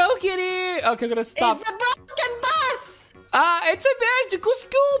 Everything's broken here. Okay, I'm gonna stop. It's a broken bus. It's a magical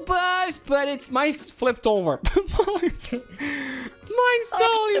school bus, but mine's flipped over. Mine's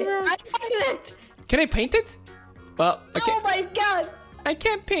solely broken. I painted it. Can I paint it? Well, I can't. Oh my god. I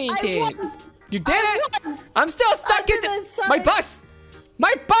can't paint it. Won. You did it? Won. I'm still stuck in my bus.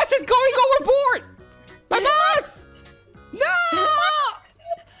 My bus is going overboard. My bus. No.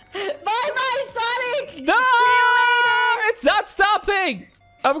 Bye-bye, Sonic. No. It's not stopping.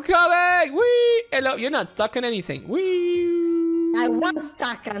 I'm coming. Wee. Hello. You're not stuck on anything. Wee. I was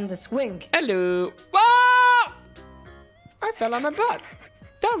stuck on the swing. Hello. Whoa. I fell on my butt.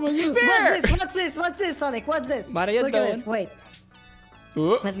 That wasn't fair. What's this, Sonic? What's this? What are you Look doing? at this. Wait.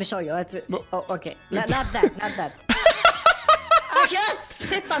 Ooh. Let me show you. Oh, okay. Not that. I can't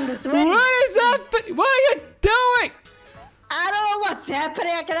sit on the swing. What is happening? What are you doing? I don't know what's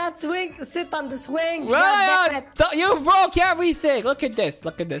happening. I cannot sit on the swing. Well, you broke everything. Look at this.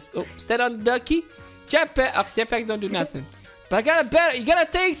 Oh, sit on the ducky. Jetpack. Oh, jetpack don't do nothing. But I got a better. You gotta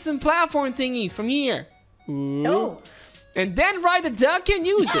take some platform thingies from here. Ooh. No. And then ride the ducky and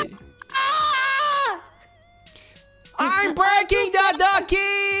use it. I'm breaking the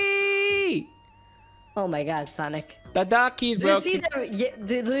ducky! Oh my god, Sonic. The ducky is broken.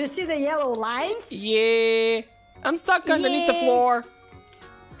 Do you see the yellow lines? Yeah. I'm stuck underneath the floor.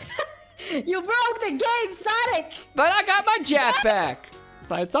 You broke the game, Sonic! But I got my jetpack.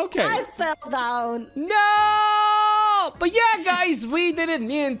 So it's okay. I fell down. No! But yeah, guys, we didn't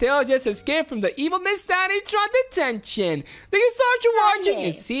mean to just escape from the evil Miss Anitron detention. Thank you so much for watching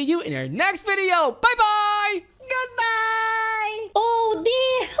and see you in our next video. Bye-bye! Goodbye! Oh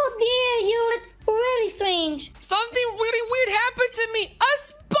dear, you look really strange. Something really weird happened to me. A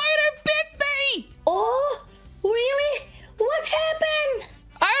spider bit me! Oh, really? What happened?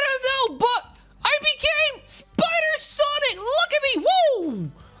 I don't know, but I became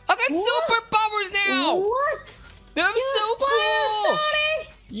got superpowers now. What? I'm so cool.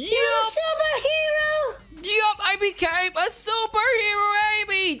 You Yup. superhero. Yup. I became a superhero,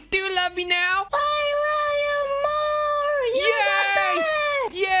 Amy. Do you love me now? I love you more. You're the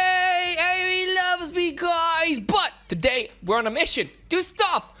best. Yay! Amy loves me, guys. But today we're on a mission to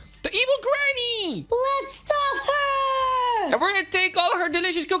stop the evil granny. Let's stop her. And we're gonna take all her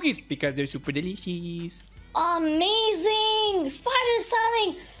delicious cookies because they're super delicious. Amazing! Spider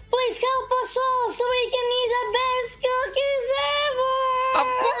Sonic, please help us all so we can eat the best cookies ever! Of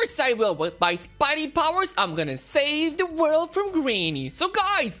course I will. With my Spidey powers, I'm gonna save the world from Granny. So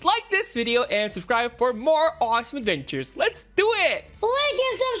guys, like this video and subscribe for more awesome adventures. Let's do it! Like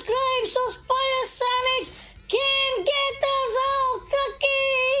and subscribe so Spider Sonic can get us all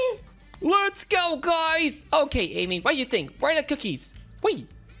cookies! Let's go, guys! Okay, Amy, what do you think? Where are the cookies? Wait,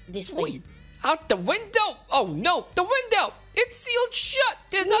 This way. wait. Out the window! Oh no, the window! It's sealed shut!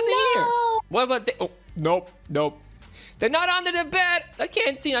 There's nothing here! What about the... Oh, nope, nope. They're not under the bed! I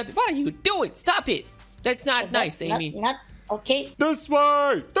can't see nothing. What are you doing? Stop it! That's not nice, Amy. Not okay. This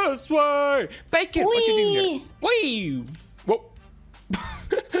way! This way! Bacon, what you doing here? Wee! Whoa!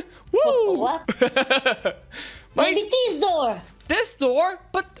 Woo! What? My Maybe this door. This door?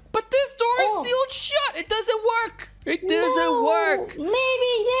 But this door Oh. is sealed shut! It doesn't work! It doesn't work!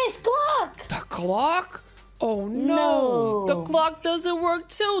 Maybe this clock. The clock? Oh no. No. The clock doesn't work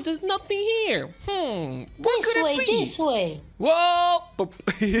too. There's nothing here. What This could way, it be? this way. Whoa!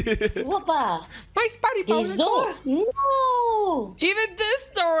 Whoopa. My Spidey powers This are door? cool. No. Even this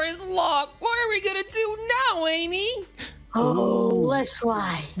door is locked. What are we gonna do now, Amy? Oh, let's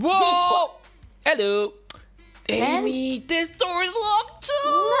try. Whoa! Hello. Yes? Amy, this door is locked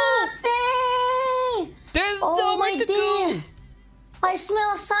too. Nothing. There's Oh nowhere my to dear. go. I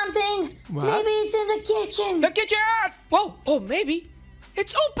smell something. What? Maybe it's in the kitchen. The kitchen! Whoa! Oh, maybe.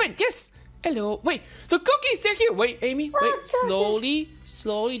 It's open! Yes! Hello. Wait, the cookies, they're here. Wait, Amy. Wait, What cookies? slowly.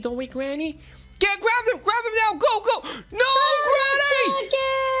 Slowly. Don't wait, Granny. Grab them! Grab them now! Go! Go! No, Granny!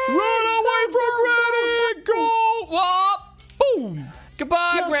 Run away from Granny! Go! Whoa! Boom!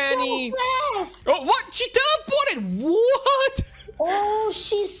 Goodbye, You're Granny. so fast. Oh, what? She teleported! What? Oh,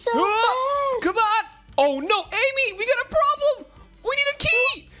 she's so Oh, fast. come on! Oh, no, Amy! We got a problem! We need a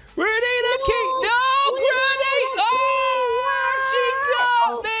key! We need a key! No, we Granny! need a Oh, key. she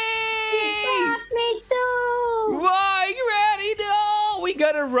got me! Me too. Why, Granny? No! We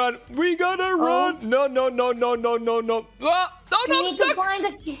gotta run! We gotta run! No, no, no, no, no, no, no! Oh, no, We I'm need to stuck! find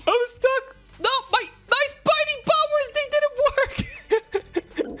the key. I'm stuck! No, my Spidey powers, they didn't work!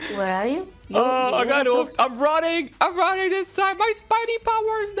 Where are you? I got off. I'm running! I'm running this time! My Spidey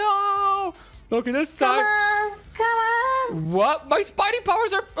powers, no! Okay, this Come time. on. Come on. What? My Spidey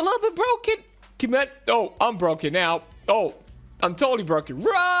powers are a little bit broken. Come on. Oh, I'm broken now. Oh, I'm totally broken.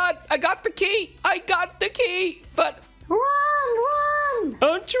 Run! I got the key. I got the key. But Run.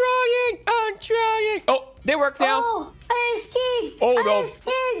 I'm trying. I'm trying. Oh, they work now. Oh, I escaped. Oh, I no.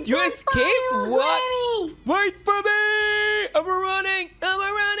 escaped. You Don't escaped? follow What? Granny. Wait for me. I'm running. I'm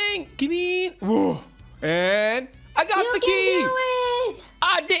running. Give me. Whoa. And I got You the can key. do it.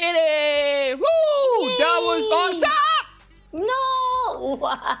 I did it. Woo! That was Yay. awesome. No.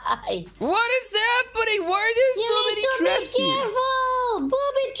 Why? What is happening? Why are there so many traps Be here? careful.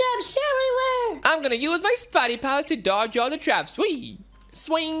 Booby traps everywhere. I'm gonna use my Spidey powers to dodge all the traps. Whee!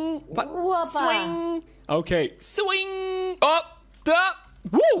 Swing! Whoppa. Swing! Okay, swing! Up! Up!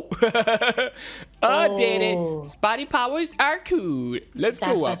 Woo! I did it! Oh. Spidey powers are cool. Let's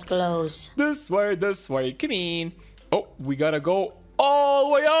That go up. was close. This way. Come in. Oh, we gotta go all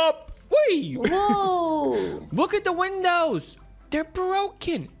the way up. Whee! Whoa. Look at the windows. They're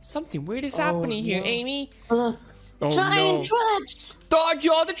broken. Something weird is happening here, no. Amy. Look. Oh, Giant no. traps. Dodge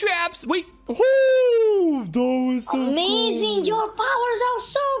all the traps. Wait. Ooh, those so Amazing. cool. Your powers are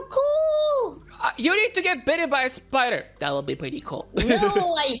so cool. You need to get bitten by a spider. That will be pretty cool. No,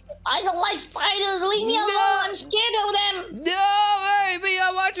 I don't like spiders. Leave me alone. No. I'm scared of them. No, baby, I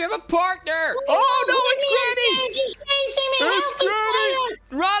want you to have a partner. Oh, no, it's Granny. She's chasing me. It's Help me, Granny.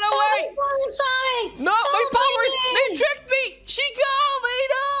 spider. Run away. Help me, Sonic. No, my Don't powers. leave They me. tricked me. She got me.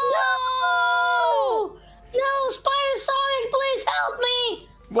 No. No, Spider Sonic, please help me.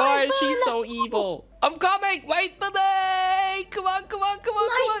 Why I is she found so evil? I'm coming. Wait for me. Come on.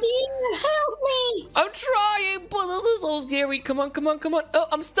 My dear, help me. I'm trying, but this is so scary. Come on. Oh,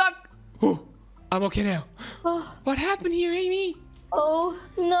 I'm stuck. Oh, I'm okay now. Oh, What happened here, Amy? oh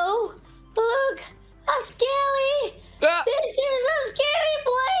no. Look, a skelly. Ah. This is a scary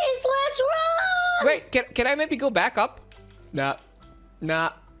place. Let's run. Wait, can I maybe go back up? Nah.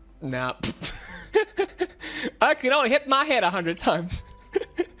 I can only hit my head 100 times.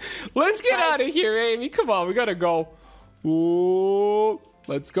 Let's get out of here, Amy. Come on, we gotta go. Ooh,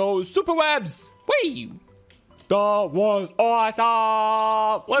 let's go. Super webs. Whee! That was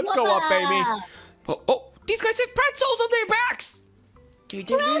awesome. Let's go up, Amy. Oh, these guys have pretzels on their backs. They're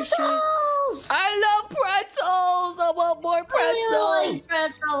delicious. Pretzels! I love pretzels. I want more pretzels. I really like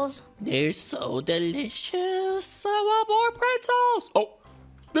pretzels. They're so delicious. I want more pretzels. Oh,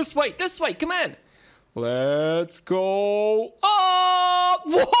 this way. Come on. Let's go up.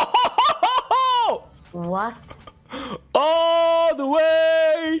 Whoa! What? All the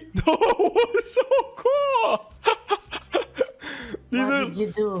way. That was so cool. What did you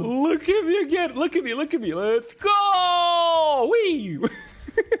do? Look at me again. Look at me. Let's go. Wee.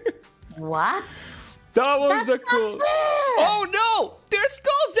 What? That was That's the not cool. fair. Oh no! There's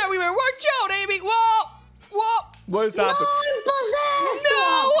skulls everywhere. Watch out, Amy. Whoa. What is happening? I'm possessed.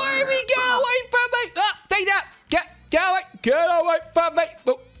 No, Amy, get away from me. Take that. Get away from me.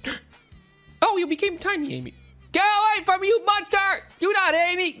 Oh, you became tiny, Amy. Get away from me, you monster. Do not,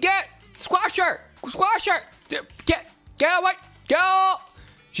 Amy. Squash her. Get away. Go.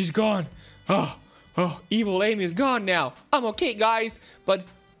 She's gone. Oh, evil Amy is gone now. I'm okay, guys. But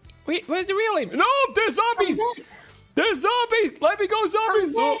wait, where's the real Amy? No, there's zombies. There's zombies. Let me go,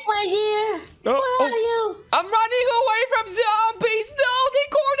 zombies. I'm back, my dear. Where are you? I'm running away from zombies. No, they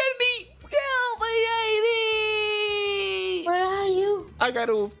cornered me. Help me, Amy. Where are you? I got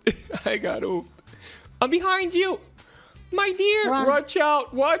oofed. I'm behind you. My dear, Run. watch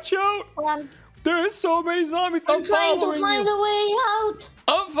out. Run. There's so many zombies. I'm trying to following find you. a way out.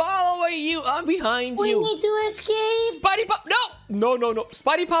 I'm following you. I'm behind We you. need to escape. Spidey power. No.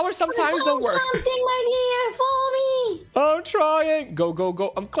 Spidey power sometimes don't work. Something, my dear. Follow me. I'm trying. Go.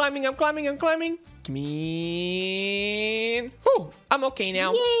 I'm climbing. Come in. Whew, I'm okay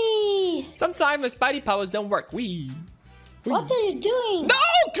now. Yay. Sometimes my Spidey powers don't work. Wee. What are you doing? No!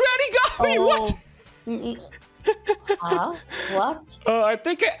 Granny got me! What? Huh? What? I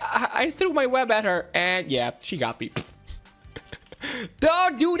think I threw my web at her, and yeah, she got me.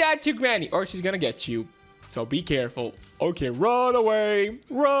 Don't do that to Granny, or she's gonna get you. So be careful. Okay, run away.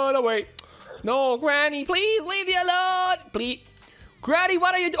 No, Granny, please leave me alone. Please. Granny,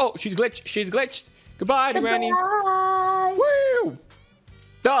 what are you doing? Oh, she's glitched. Goodbye, Granny. Bye. Woo!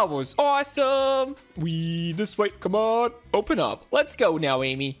 That was awesome. This way. Come on. Open up. Let's go now,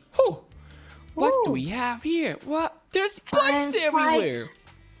 Amy. Whew. What do we have here? What? There's spikes everywhere.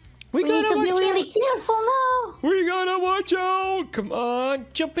 We need gotta to be watch really out. careful now. We gotta watch out. Come on.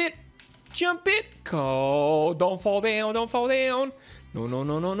 Jump it. Go. Don't fall down.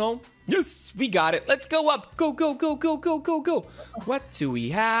 No. Yes, we got it. Let's go up. Go. What do we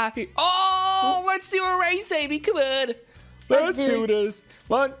have here? Oh, let's do a race, Amy. Come on. Let's do this.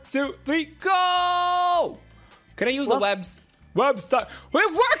 1, 2, 3, go! Can I use the webs? Webs start.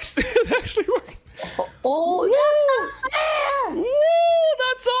 It works! It actually works. Oh, that's not fair. Woo!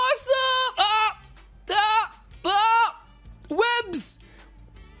 That's awesome! Webs!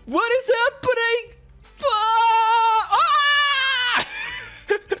 What is happening?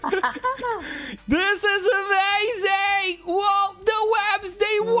 This is amazing! Whoa, the webs,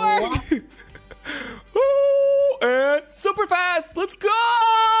 they work! Ooh, and super fast. Let's go!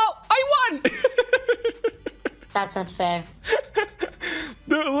 I won! That's not fair.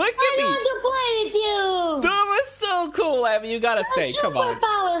 Look at I me. want to play with you. That was so cool, Abby. You gotta say, come on.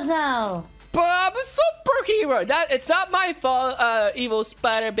 Superpowers now. But I'm a superhero. It's not my fault. Evil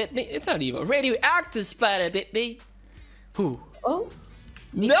spider bit me. It's not evil. Radioactive spider bit me. Who? Oh.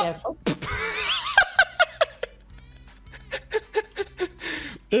 Be No. careful.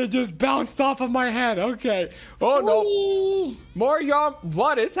 It just bounced off of my head. Okay. Oh no. Whee. More yarn.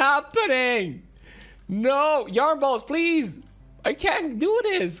 What is happening? No. Yarn balls, please. I can't do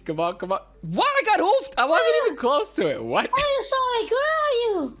this. Come on. What? I got hoofed. I wasn't even close to it. What? Hey, Sonic, where are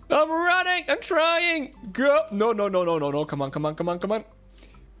you? I'm running. I'm trying. Go. No. Come on.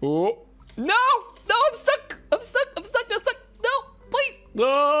 Oh. No. I'm stuck. No, please.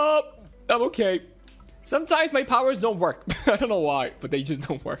 No. I'm okay. Sometimes my powers don't work. I don't know why, but they just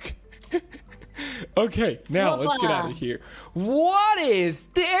don't work. Okay, now let's get out of here. What is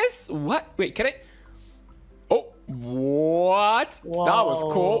this? What? Wait, can I? Oh, what? Whoa. That was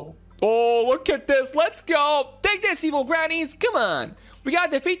cool. Oh, look at this. Let's go. Take this, evil grannies. Come on. We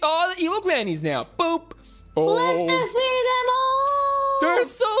gotta defeat all the evil grannies now. Boop. Oh. Let's defeat them all. There's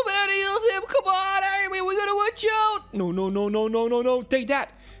so many of them. Come on, Amy. We gotta watch out. No. Take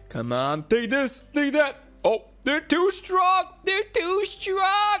that. Come on, take this, take that. Oh, they're too strong. No,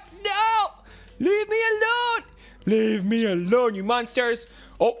 leave me alone, you monsters.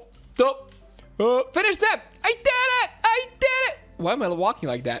 Oh, finish them. I did it. Why am I walking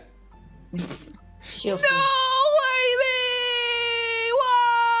like that? Sure. No, baby!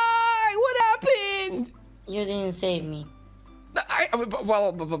 Why? What happened? You didn't save me.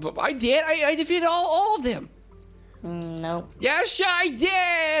 I did. I defeated all of them. No. Yes, I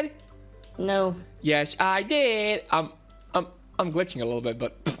did. No. Yes, I did. I'm glitching a little bit,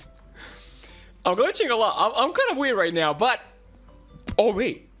 but I'm glitching a lot. I'm kind of weird right now, but oh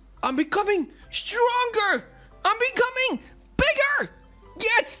wait, I'm becoming stronger. I'm becoming bigger.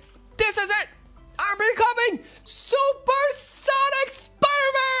 Yes, this is it. I'm becoming supersonic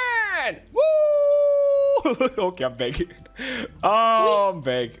Spider-Man. Woo! Okay, I'm big. Oh, I'm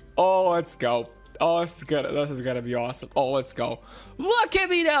big. Oh, let's go. Oh, this is gonna be awesome. Oh, let's go. Look at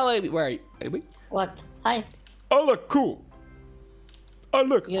me now, baby. Where are you? Baby? What? Hi. I look cool. I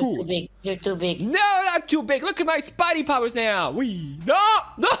look You're cool. too big. You're too big. No, not too big. Look at my Spidey powers now. Wee. No!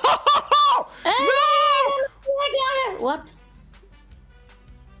 No! Hey, No! What?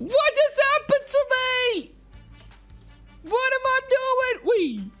 What just happened to me? What am I doing?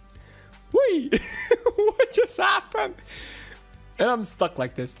 Wee. What just happened? And I'm stuck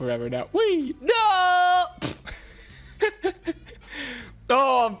like this forever now. Wee. No!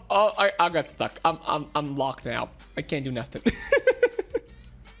 I got stuck. I'm locked now. I can't do nothing.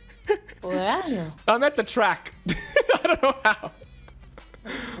 Where are you? I'm at the track. I don't know how.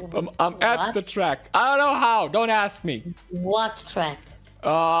 I'm at the track. I don't know how. Don't ask me. What track?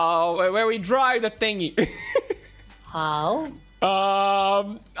 Where we drive the thingy. How?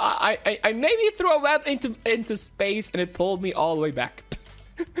 I maybe threw a web into space and it pulled me all the way back.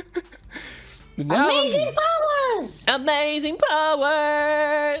 Amazing powers! Amazing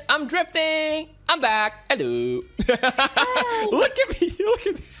power! I'm drifting. I'm back. Hello. Look at me. Look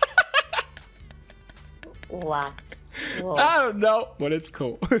at me. What? Whoa. I don't know, but it's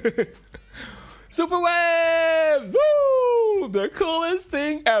cool. Super wave! Woo! The coolest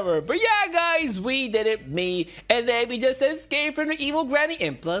thing ever. But yeah, guys, we did it. Me and then we just escaped from the evil granny,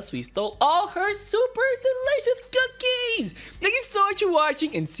 and plus we stole all her super delicious cookies. Thank you so much for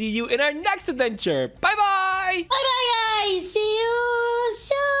watching, and see you in our next adventure. Bye bye. Bye bye, guys. See you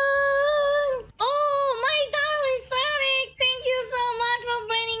soon. Oh, my darling Sonic! Thank you so much for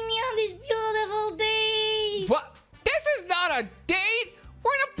bringing me on this beautiful day. What? This is not a date.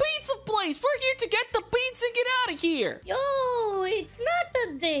 We're in a pizza place. We're here to get the pizza and get out of here. Yo, it's not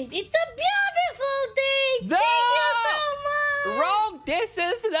a date. It's a beautiful date. No! Thank you so much. Wrong. This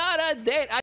is not a date.